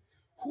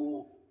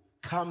 who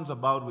comes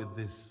about with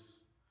this?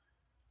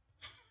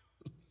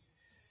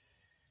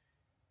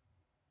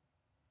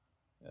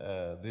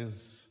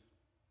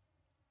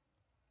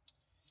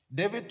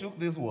 David took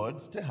these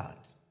words to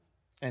heart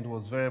and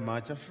was very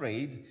much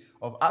afraid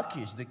of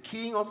Achish, the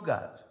king of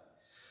Gath.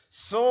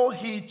 So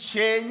he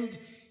changed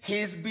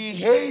his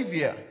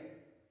behavior.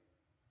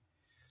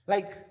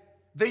 Like,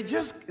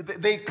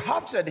 they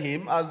captured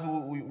him, as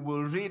we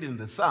will read in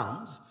the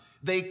Psalms.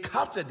 They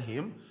captured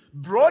him,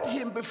 brought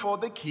him before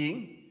the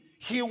king.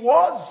 He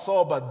was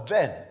sober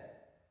then.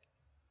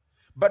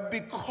 But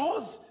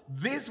because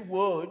these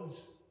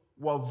words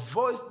were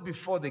voiced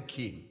before the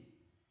king,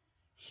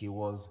 he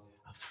was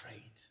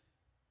afraid.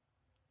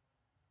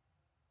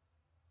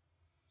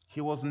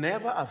 He was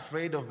never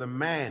afraid of the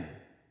man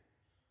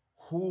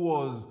who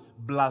was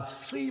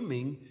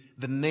blaspheming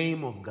the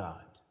name of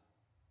God.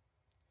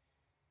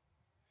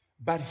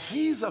 But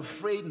he's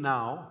afraid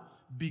now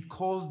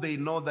because they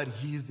know that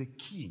he is the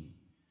king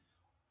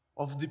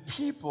of the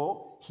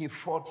people he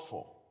fought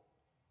for.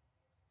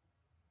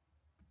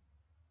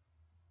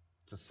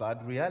 It's a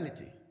sad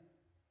reality.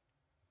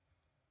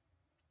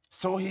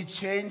 So he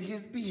changed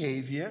his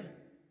behavior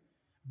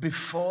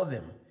before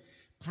them,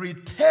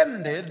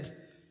 pretended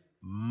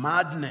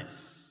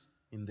madness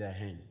in their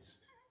hands.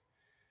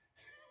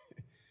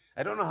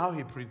 I don't know how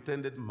he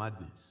pretended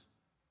madness.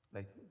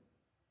 Like,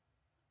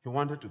 he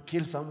wanted to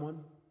kill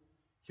someone.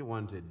 He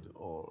wanted,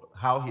 or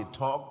how he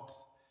talked.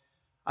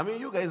 I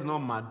mean, you guys know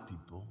mad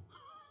people.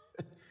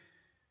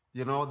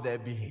 You know their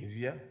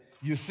behavior.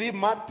 You see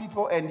mad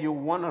people and you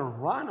want to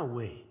run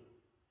away.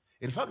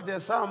 In fact, there are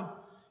some,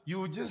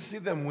 you just see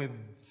them with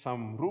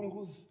some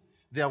rungus.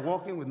 They are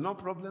walking with no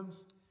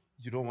problems.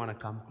 You don't want to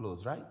come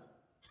close, right?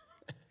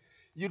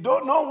 You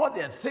don't know what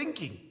they're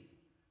thinking.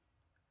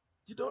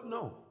 You don't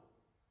know.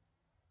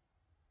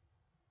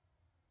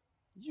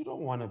 You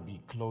don't want to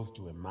be close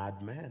to a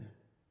madman.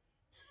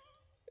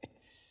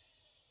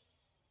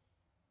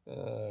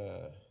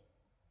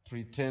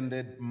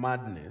 Pretended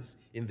madness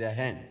in their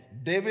hands.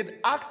 David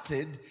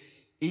acted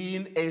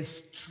in a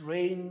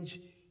strange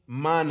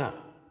manner,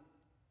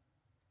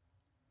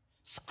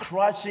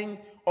 scratching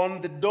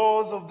on the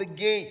doors of the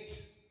gate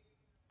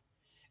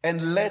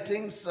and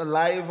letting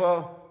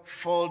saliva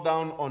fall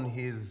down on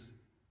his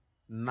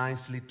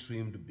nicely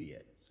trimmed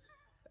beard.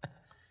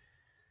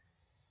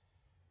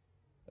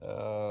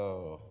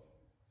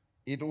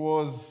 It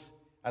was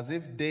as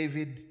if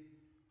David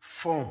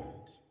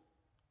foamed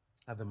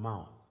at the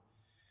mouth.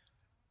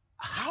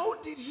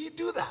 How did he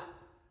do that?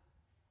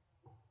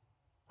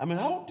 I mean,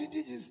 how did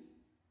he just...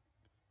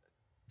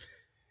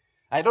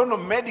 I don't know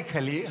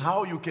medically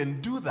how you can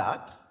do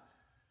that.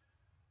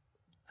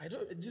 I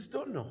just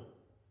don't know.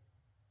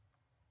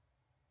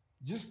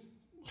 Just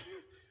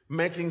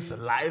making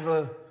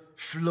saliva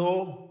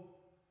flow.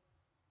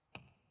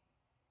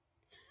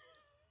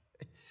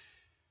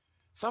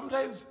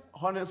 Sometimes,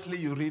 honestly,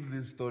 you read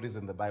these stories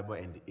in the Bible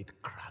and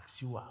it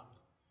cracks you up.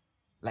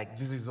 Like,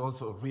 this is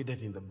also written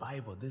in the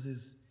Bible. This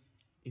is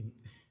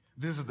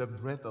the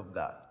breath of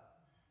God.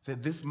 So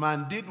this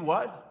man did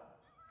what?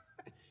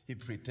 He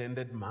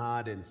pretended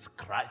mad and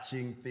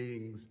scratching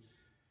things.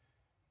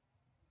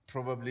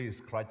 Probably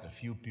scratched a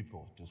few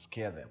people to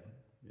scare them.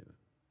 You know.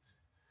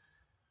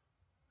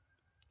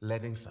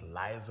 Letting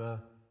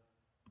saliva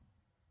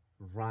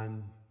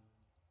run.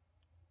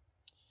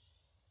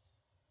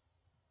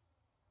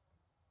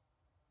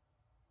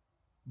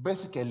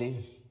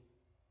 Basically,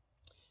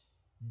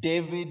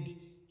 David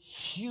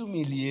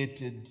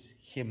humiliated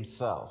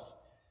himself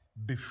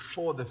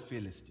before the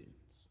Philistines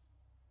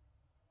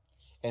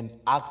and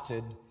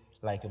acted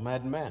like a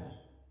madman.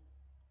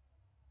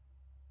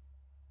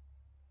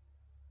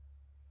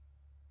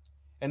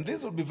 And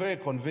this will be very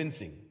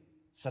convincing.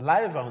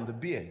 Saliva on the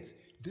beard,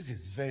 this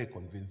is very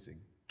convincing.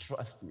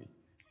 Trust me.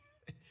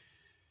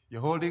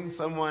 You're holding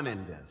someone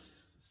and they're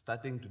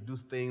starting to do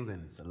things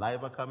and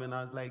saliva coming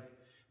out, like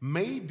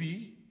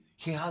maybe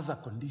he has a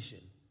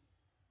condition.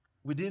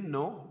 We didn't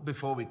know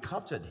before we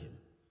captured him.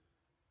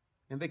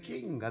 And the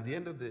king, at the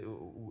end of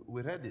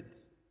we read it,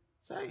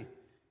 say,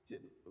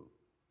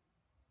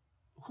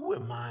 who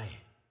am I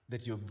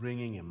that you're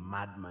bringing a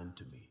madman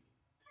to me?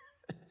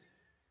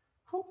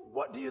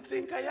 What do you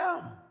think I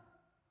am?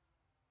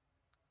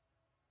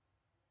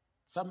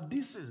 Some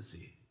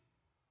decency.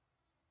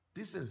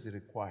 Decency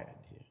required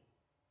here.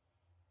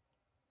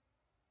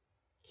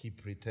 He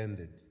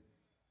pretended.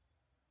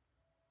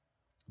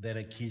 Then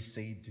Achish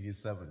said to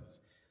his servants,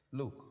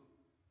 look,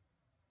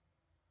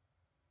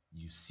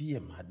 you see a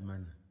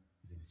madman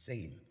is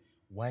insane.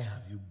 Why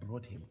have you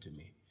brought him to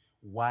me?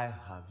 Why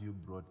have you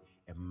brought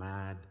a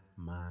mad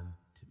man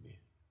to me?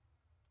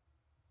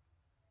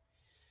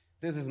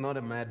 This is not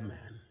a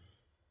madman.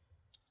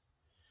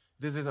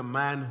 This is a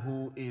man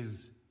who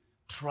is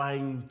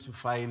trying to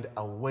find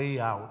a way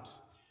out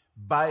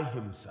by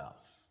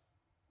himself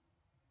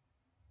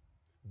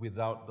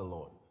without the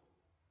Lord.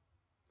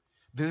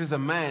 This is a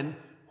man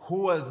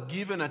who has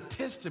given a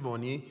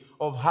testimony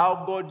of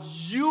how God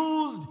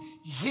used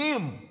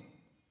him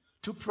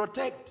to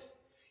protect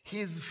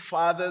his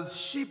father's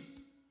sheep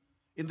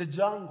in the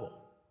jungle.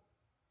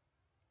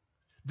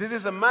 This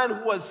is a man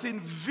who has seen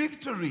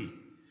victory,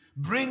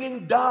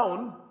 bringing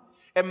down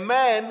a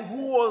man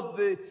who was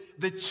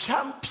the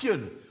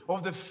champion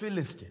of the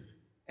Philistine,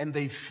 and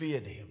they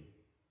feared him.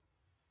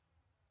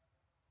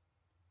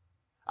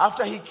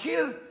 After he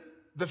killed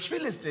the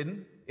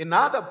Philistine, in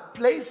other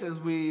places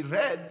we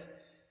read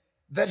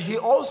that he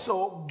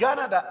also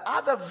garnered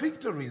other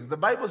victories. The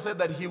Bible said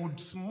that he would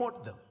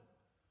smote them,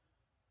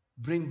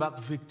 bring back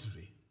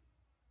victory.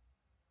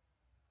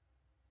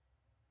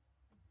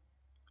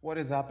 What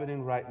is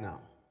happening right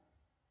now?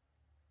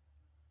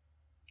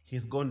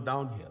 He's gone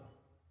downhill.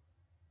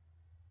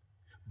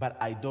 But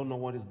I don't know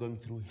what is going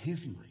through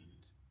his mind.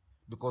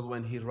 Because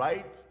when he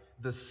writes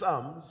the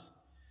Psalms,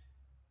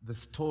 the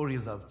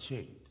stories have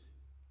changed.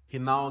 He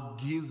now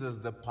gives us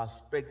the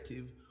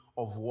perspective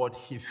of what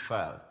he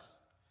felt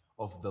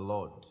of the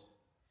Lord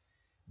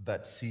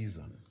that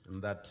season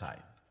and that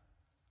time.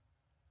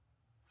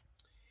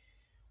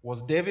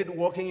 Was David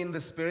walking in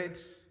the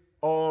spirit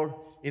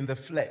or in the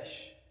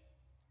flesh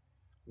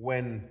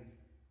when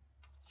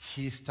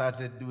he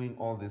started doing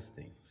all these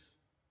things?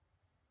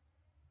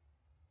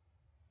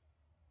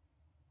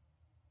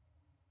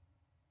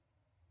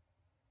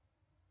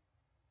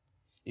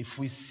 If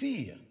we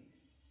see,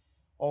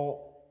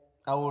 or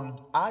I would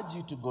urge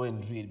you to go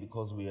and read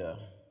because we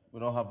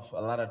don't have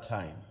a lot of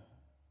time.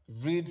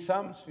 Read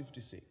Psalms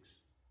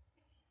 56.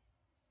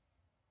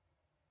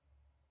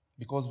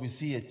 Because we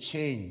see a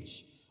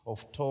change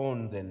of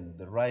tones and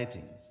the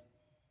writings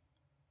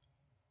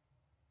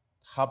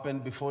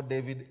happened before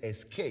David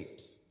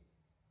escaped.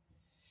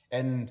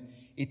 And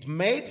it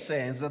made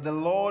sense that the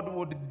Lord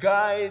would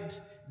guide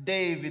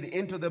David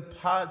into the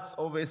paths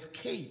of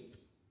escape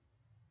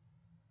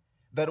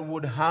that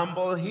would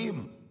humble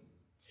him.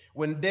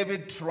 When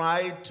David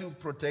tried to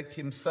protect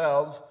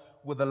himself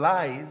with the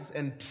lies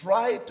and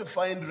tried to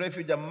find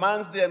refuge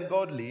amongst the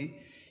ungodly,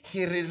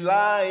 he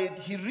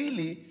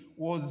really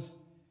was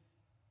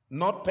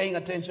not paying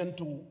attention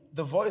to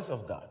the voice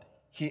of God.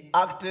 He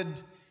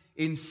acted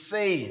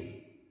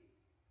insane.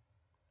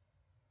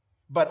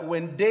 But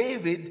when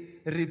David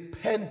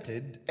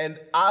repented and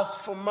asked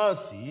for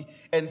mercy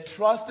and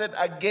trusted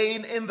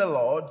again in the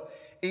Lord,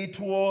 it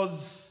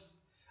was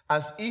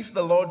as if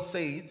the Lord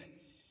said,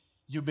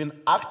 "You've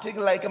been acting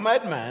like a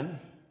madman.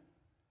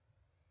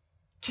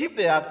 Keep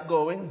the act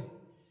going,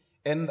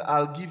 and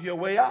I'll give you a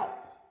way out."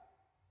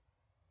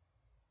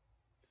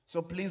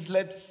 So please,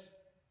 let's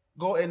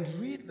go and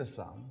read the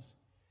Psalms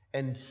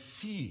and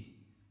see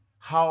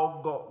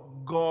how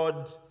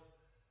God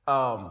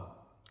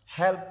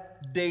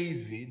helped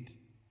David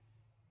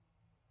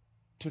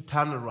to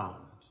turn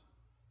around,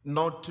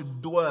 not to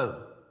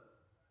dwell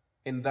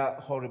in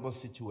that horrible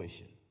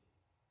situation.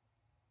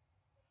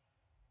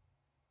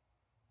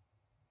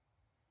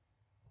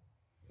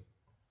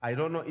 I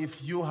don't know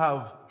if you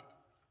have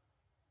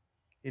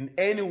in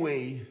any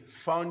way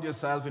found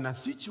yourself in a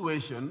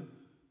situation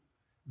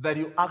that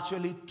you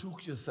actually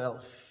took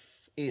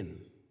yourself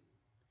in,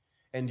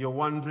 and you're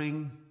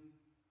wondering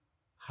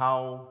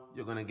how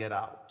you're going to get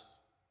out.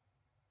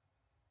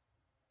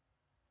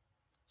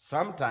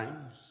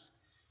 Sometimes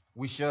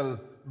we shall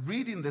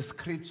read in the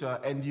scripture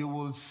and you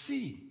will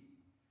see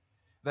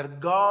that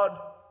God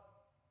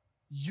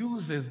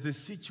uses the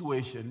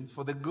situations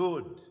for the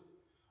good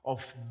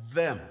of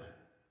them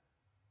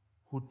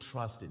who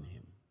trust in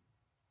him.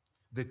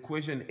 The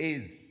question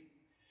is,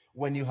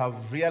 when you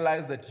have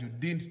realized that you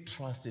didn't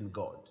trust in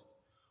God,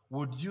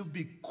 would you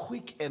be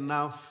quick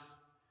enough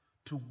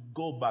to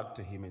go back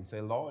to him and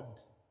say, "Lord,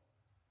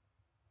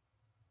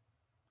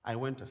 I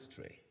went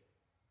astray.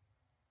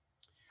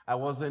 I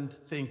wasn't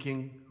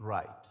thinking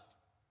right.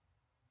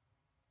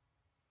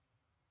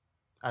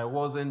 I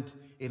wasn't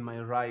in my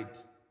right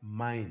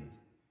mind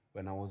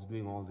when I was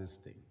doing all these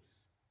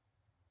things.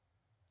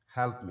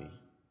 Help me."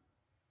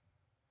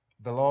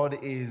 The Lord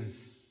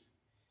is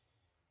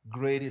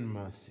great in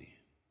mercy.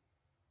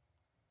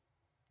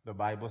 The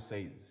Bible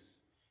says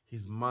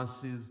his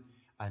mercies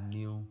are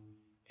new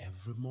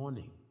every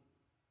morning.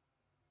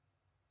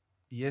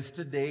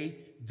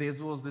 Yesterday, this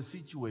was the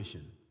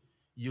situation.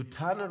 You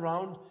turn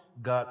around,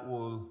 God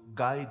will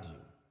guide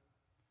you.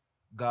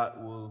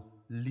 God will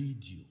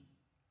lead you.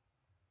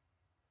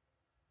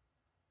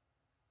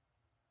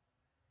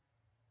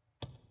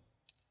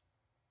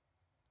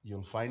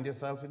 You'll find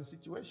yourself in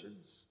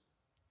situations.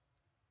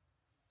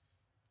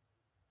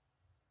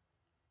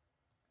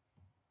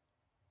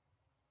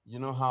 You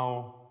know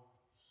how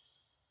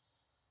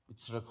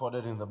it's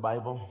recorded in the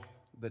Bible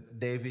that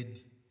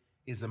David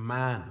is a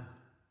man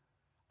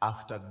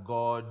after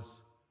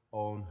God's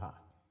own heart.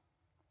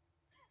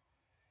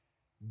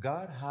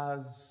 God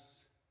has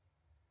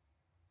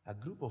a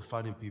group of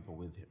funny people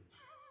with him,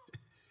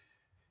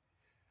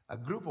 a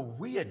group of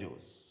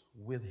weirdos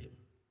with him.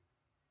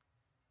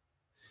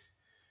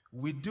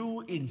 We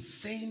do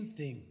insane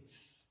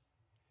things,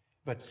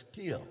 but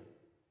still,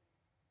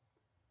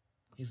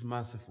 he's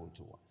merciful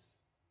to us.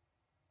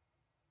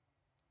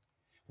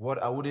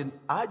 What I wouldn't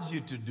urge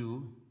you to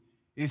do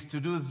is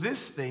to do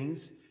these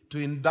things, to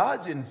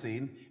indulge in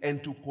sin,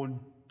 and to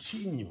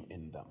continue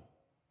in them.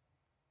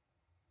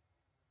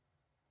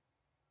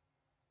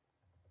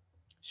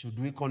 Should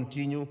we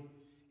continue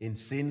in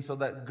sin so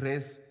that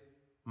grace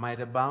might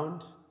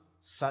abound?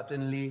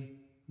 Certainly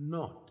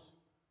not.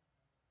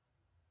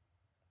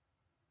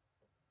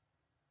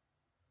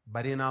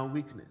 But in our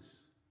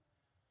weakness,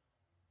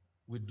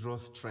 we draw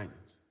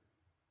strength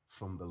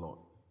from the Lord.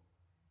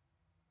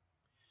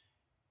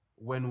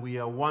 When we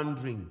are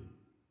wandering,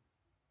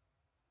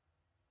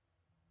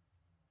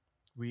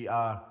 we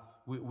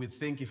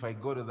think, if I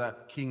go to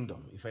that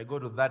kingdom, if I go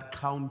to that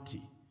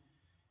county,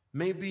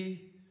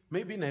 maybe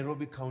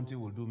Nairobi County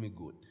will do me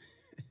good.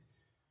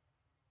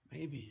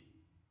 Maybe.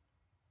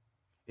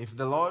 If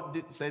the Lord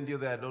did send you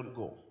there, don't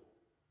go.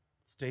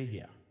 Stay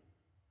here.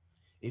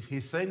 If he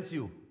sends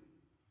you,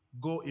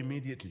 go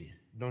immediately.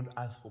 Don't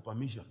ask for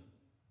permission.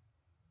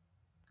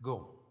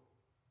 Go.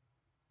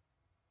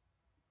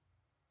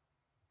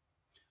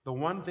 The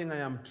one thing I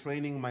am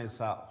training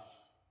myself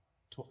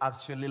to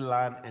actually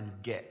learn and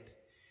get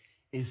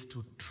is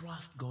to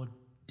trust God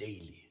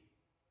daily.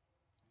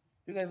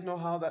 You guys know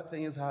how that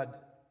thing is hard?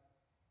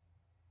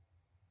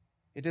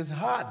 It is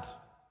hard.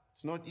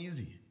 It's not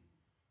easy.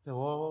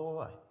 So,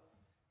 why?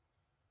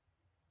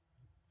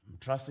 I'm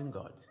trust in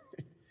God.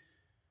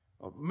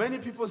 Many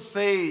people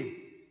say it,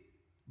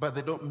 but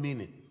they don't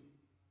mean it.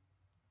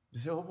 They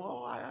say,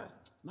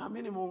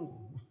 naamini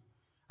Mungu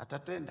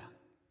atatenda,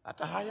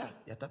 hata haya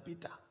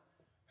yatapita.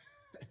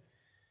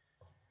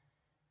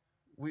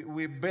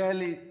 We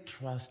barely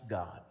trust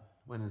God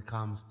when it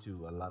comes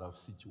to a lot of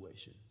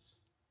situations.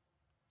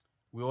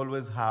 We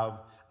always have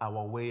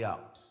our way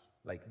out,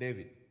 like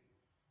David.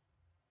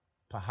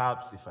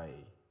 Perhaps if I,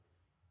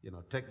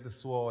 take the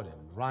sword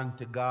and run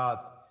to God,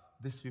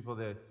 these people,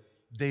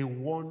 they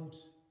won't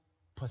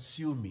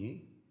pursue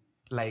me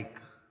like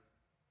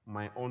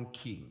my own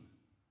king,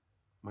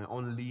 my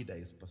own leader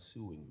is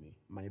pursuing me,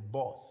 my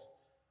boss.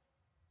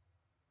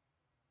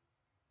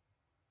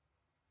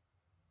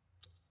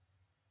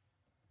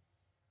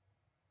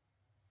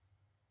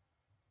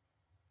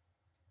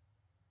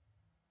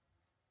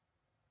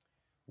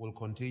 We'll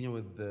continue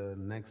with the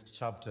next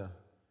chapter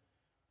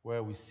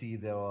where we see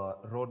there are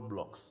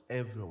roadblocks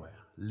everywhere,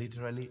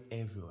 literally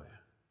everywhere.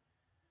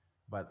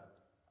 But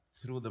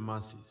through the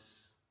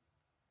mercies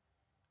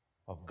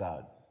of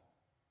God,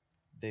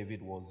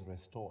 David was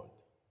restored.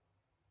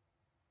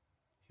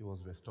 He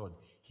was restored.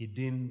 He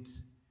didn't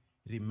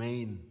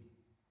remain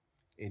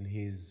in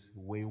his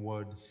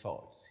wayward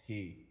thoughts.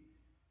 He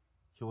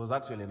was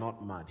actually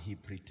not mad. He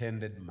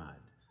pretended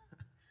mad.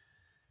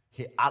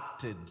 He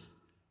acted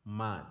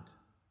mad.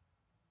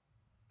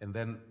 And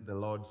then the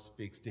Lord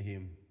speaks to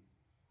him.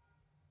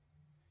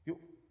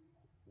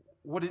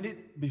 Wouldn't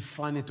it be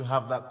funny to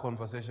have that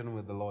conversation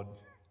with the Lord?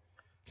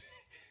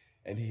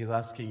 And he's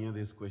asking you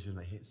this question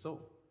like,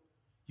 so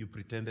you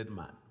pretended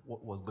mad.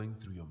 What was going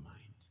through your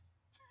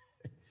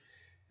mind?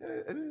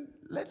 And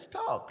let's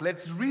talk.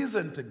 Let's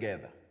reason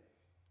together.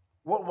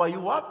 What were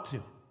you up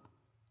to?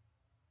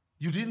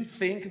 You didn't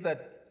think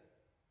that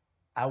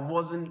I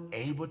wasn't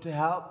able to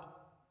help?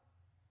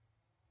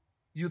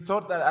 You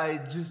thought that I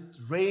just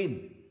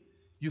reigned.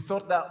 You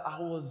thought that I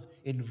was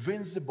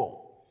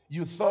invincible.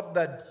 You thought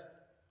that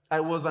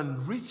I was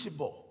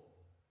unreachable.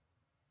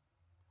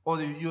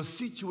 Or your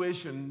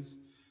situations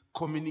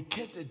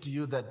communicated to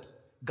you that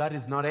God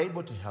is not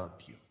able to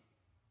help you.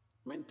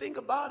 Think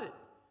about it.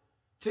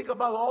 Think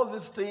about all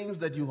these things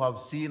that you have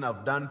seen,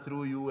 have done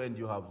through you, and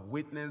you have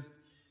witnessed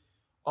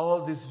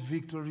all these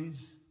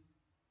victories.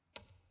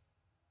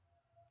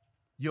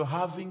 You're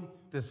having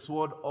the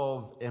sword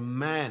of a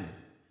man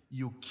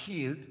you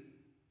killed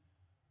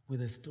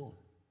with a stone.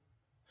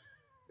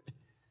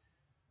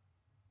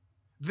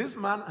 This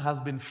man has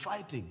been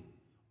fighting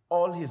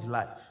all his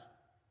life.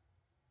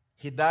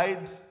 He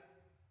died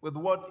with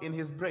what in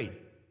his brain?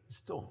 A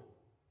stone.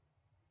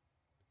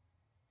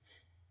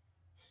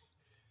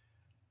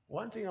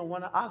 One thing I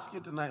want to ask you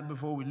tonight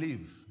before we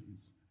leave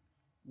is,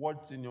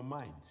 what's in your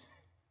mind?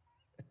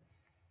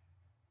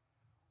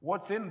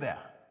 What's in there?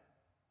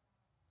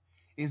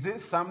 Is it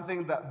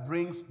something that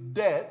brings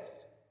death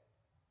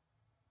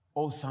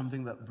or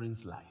something that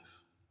brings life?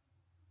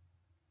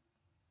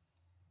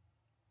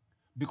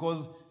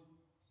 Because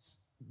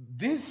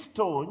these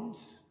stones,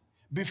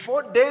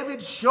 before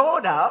David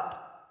showed up,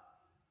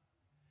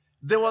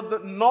 they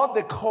were not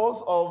the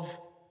cause of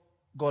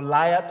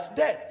Goliath's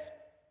death.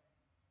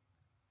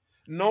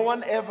 No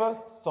one ever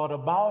thought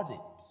about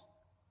it,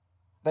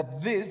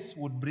 that this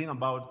would bring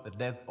about the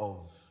death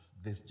of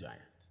this giant.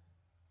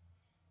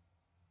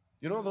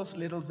 You know those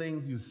little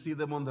things, you see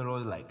them on the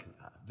road like,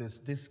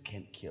 this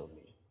can't kill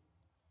me.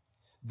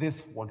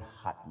 This won't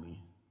hurt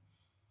me.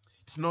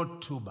 It's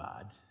not too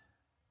bad.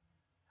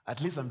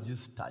 At least I'm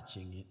just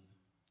touching it.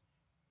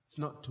 It's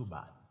not too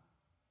bad.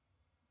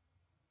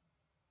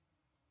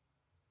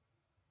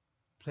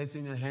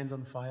 Placing your hand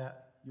on fire,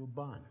 you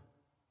burn.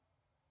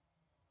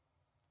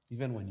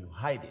 Even when you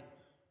hide it,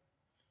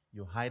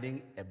 you're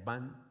hiding a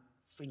burnt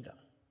finger,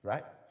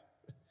 right?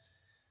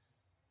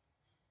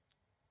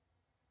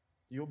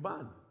 You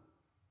burn.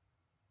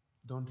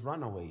 Don't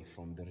run away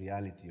from the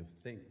reality of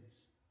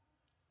things.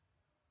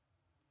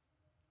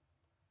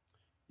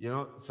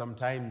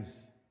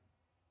 Sometimes,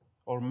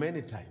 or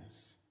many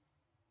times,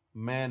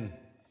 men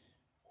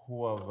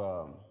who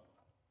have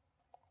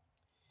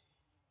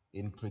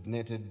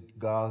impregnated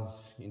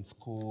girls in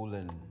school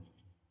and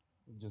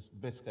just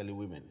basically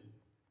women,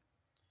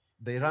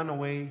 they run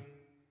away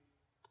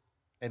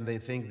and they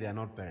think they are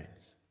not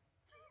parents.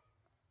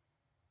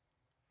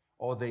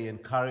 Or they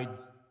encourage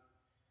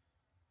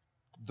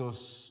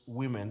those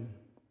women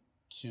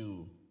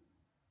to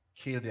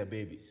kill their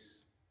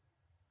babies.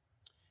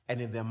 And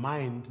in their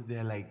mind,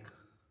 they're like,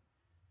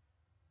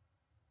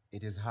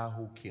 it is her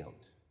who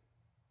killed.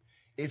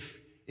 If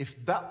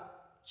that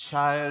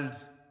child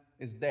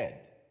is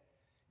dead,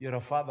 you're a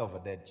father of a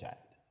dead child.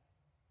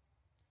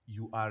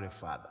 You are a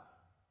father.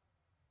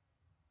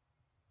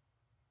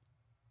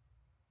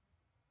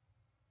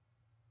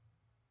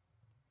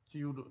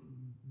 You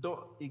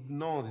don't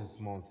ignore these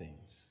small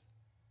things.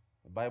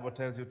 The Bible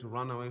tells you to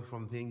run away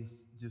from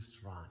things,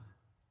 just run.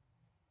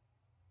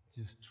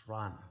 Just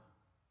run.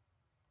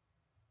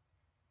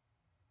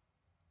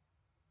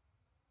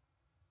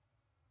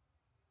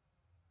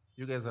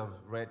 You guys have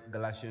read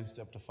Galatians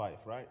chapter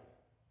 5, right?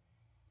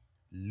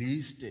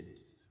 listed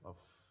of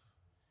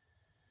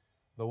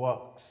the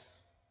works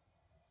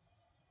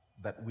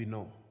that we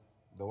know,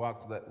 the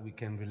works that we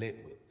can relate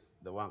with,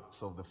 the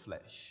works of the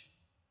flesh.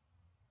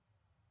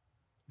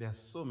 There are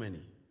so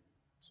many,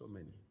 so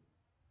many.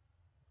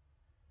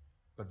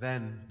 But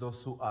then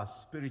those who are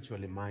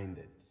spiritually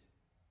minded,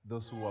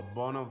 those who are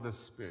born of the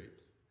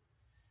Spirit,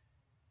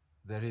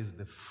 there is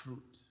the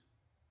fruit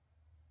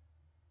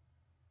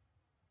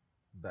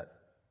that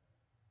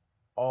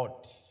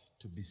ought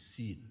to be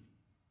seen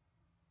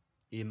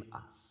in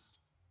us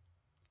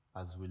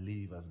as we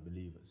live as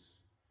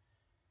believers.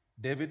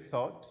 David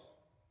thought,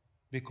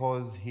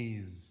 because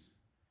he's,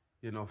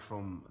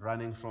 from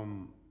running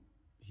from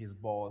his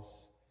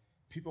boss,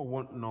 people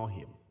won't know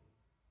him.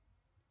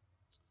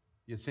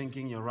 You're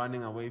thinking you're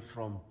running away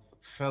from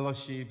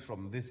fellowship,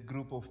 from this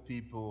group of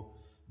people.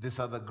 This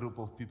other group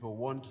of people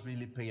won't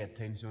really pay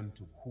attention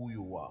to who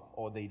you are,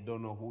 or they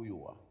don't know who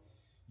you are.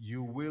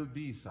 You will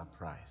be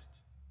surprised.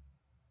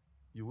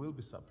 You will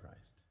be surprised.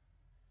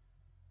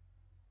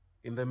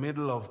 In the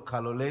middle of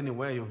Kaloleni,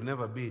 where you've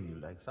never been, you're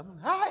like, someone,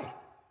 hi,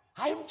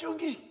 I'm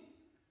Chungi.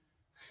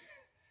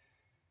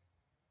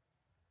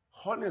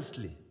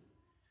 Honestly,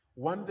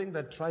 one thing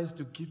that tries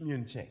to keep me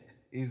in check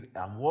is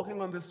I'm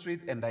walking on the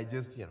street and I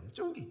just hear them,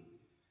 Chungi.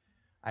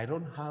 I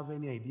don't have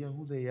any idea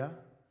who they are.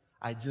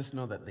 I just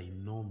know that they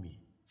know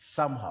me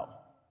somehow.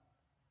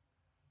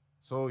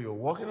 So you're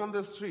walking on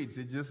the streets,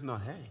 you just know,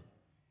 hey,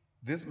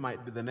 this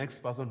might be the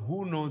next person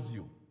who knows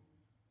you.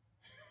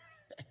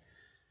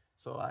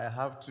 So I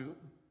have to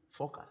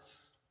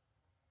focus,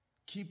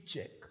 keep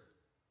check,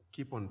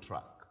 keep on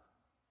track.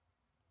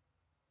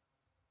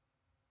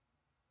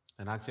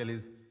 And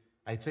actually,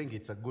 I think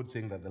it's a good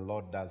thing that the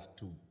Lord does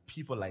to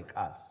people like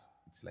us.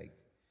 It's like,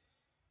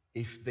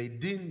 if they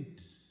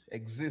didn't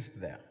exist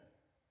there,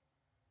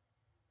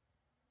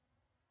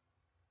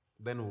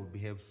 then we'll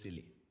behave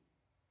silly.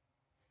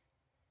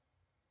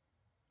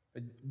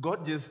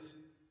 God just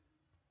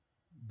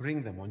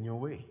bring them on your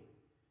way.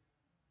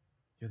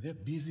 You're there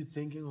busy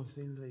thinking of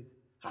things like,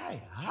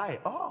 hi,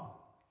 oh.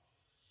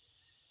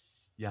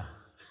 Yeah.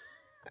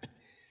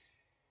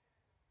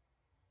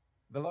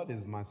 The Lord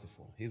is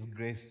merciful. His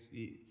grace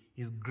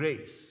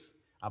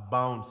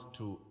abounds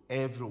to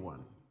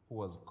everyone who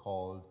was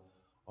called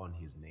on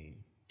his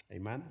name.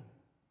 Amen?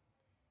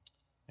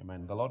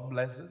 Amen. The Lord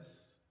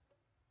blesses,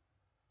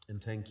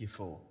 and thank you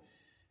for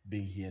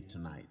being here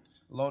tonight.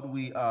 Lord,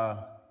 we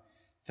are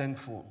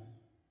thankful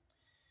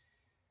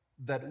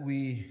that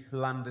we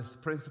learn these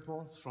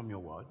principles from your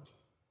word,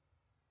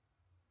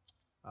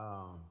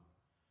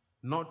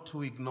 not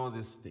to ignore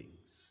these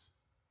things,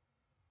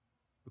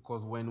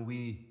 because when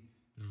we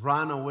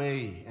run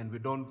away and we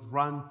don't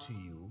run to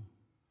you,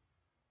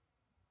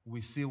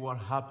 we see what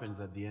happens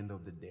at the end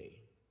of the day.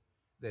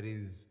 There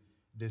is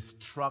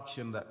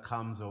destruction that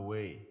comes our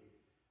way.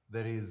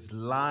 There is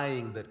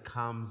lying that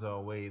comes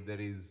our way. There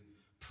is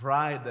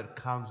pride that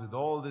comes with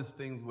all these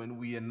things when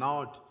we are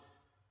not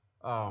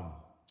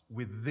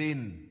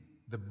within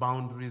the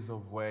boundaries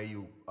of where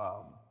you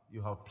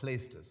have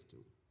placed us to.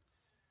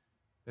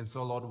 And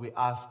so, Lord, we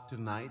ask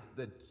tonight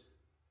that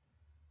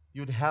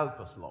you'd help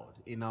us, Lord,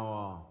 in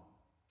our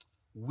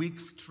weak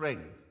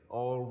strength,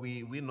 or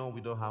we know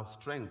we don't have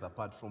strength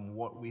apart from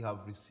what we have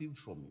received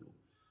from you.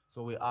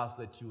 So we ask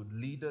that you would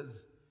lead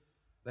us,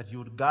 that you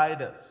would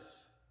guide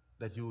us,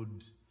 that you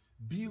would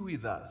be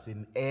with us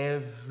in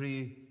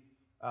every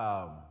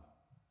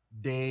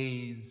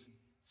day's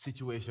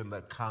situation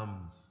that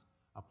comes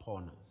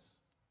upon us.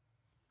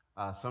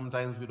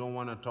 Sometimes we don't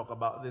want to talk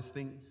about these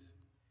things.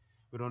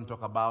 We don't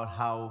talk about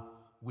how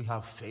we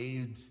have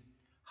failed,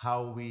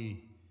 how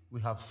we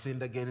have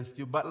sinned against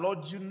you. But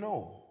Lord, you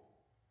know,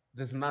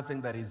 there's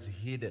nothing that is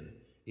hidden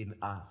in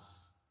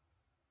us,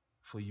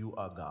 for you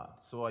are God.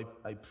 So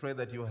I pray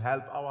that you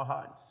help our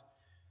hearts,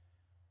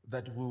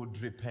 that we would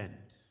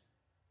repent.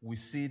 We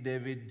see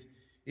David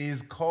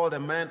is called a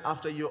man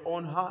after your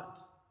own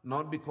heart,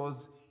 not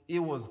because he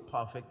was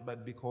perfect,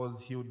 but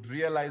because he would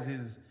realize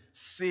his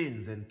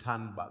sins and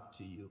turn back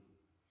to you.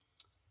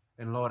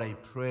 And Lord, I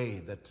pray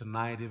that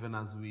tonight, even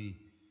as we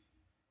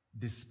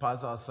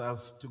disperse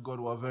ourselves to go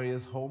to our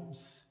various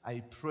homes,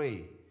 I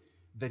pray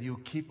that you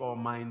keep our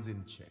minds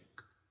in check,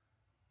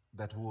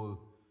 that we'll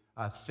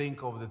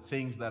think of the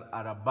things that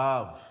are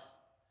above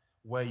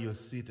where you're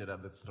seated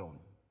at the throne,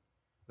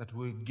 that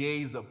we'll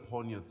gaze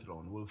upon your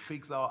throne, we'll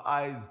fix our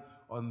eyes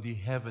on the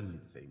heavenly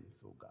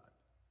things, oh God.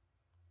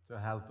 So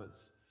help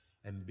us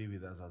and be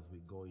with us as we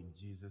go. In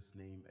Jesus'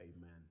 name,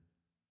 amen.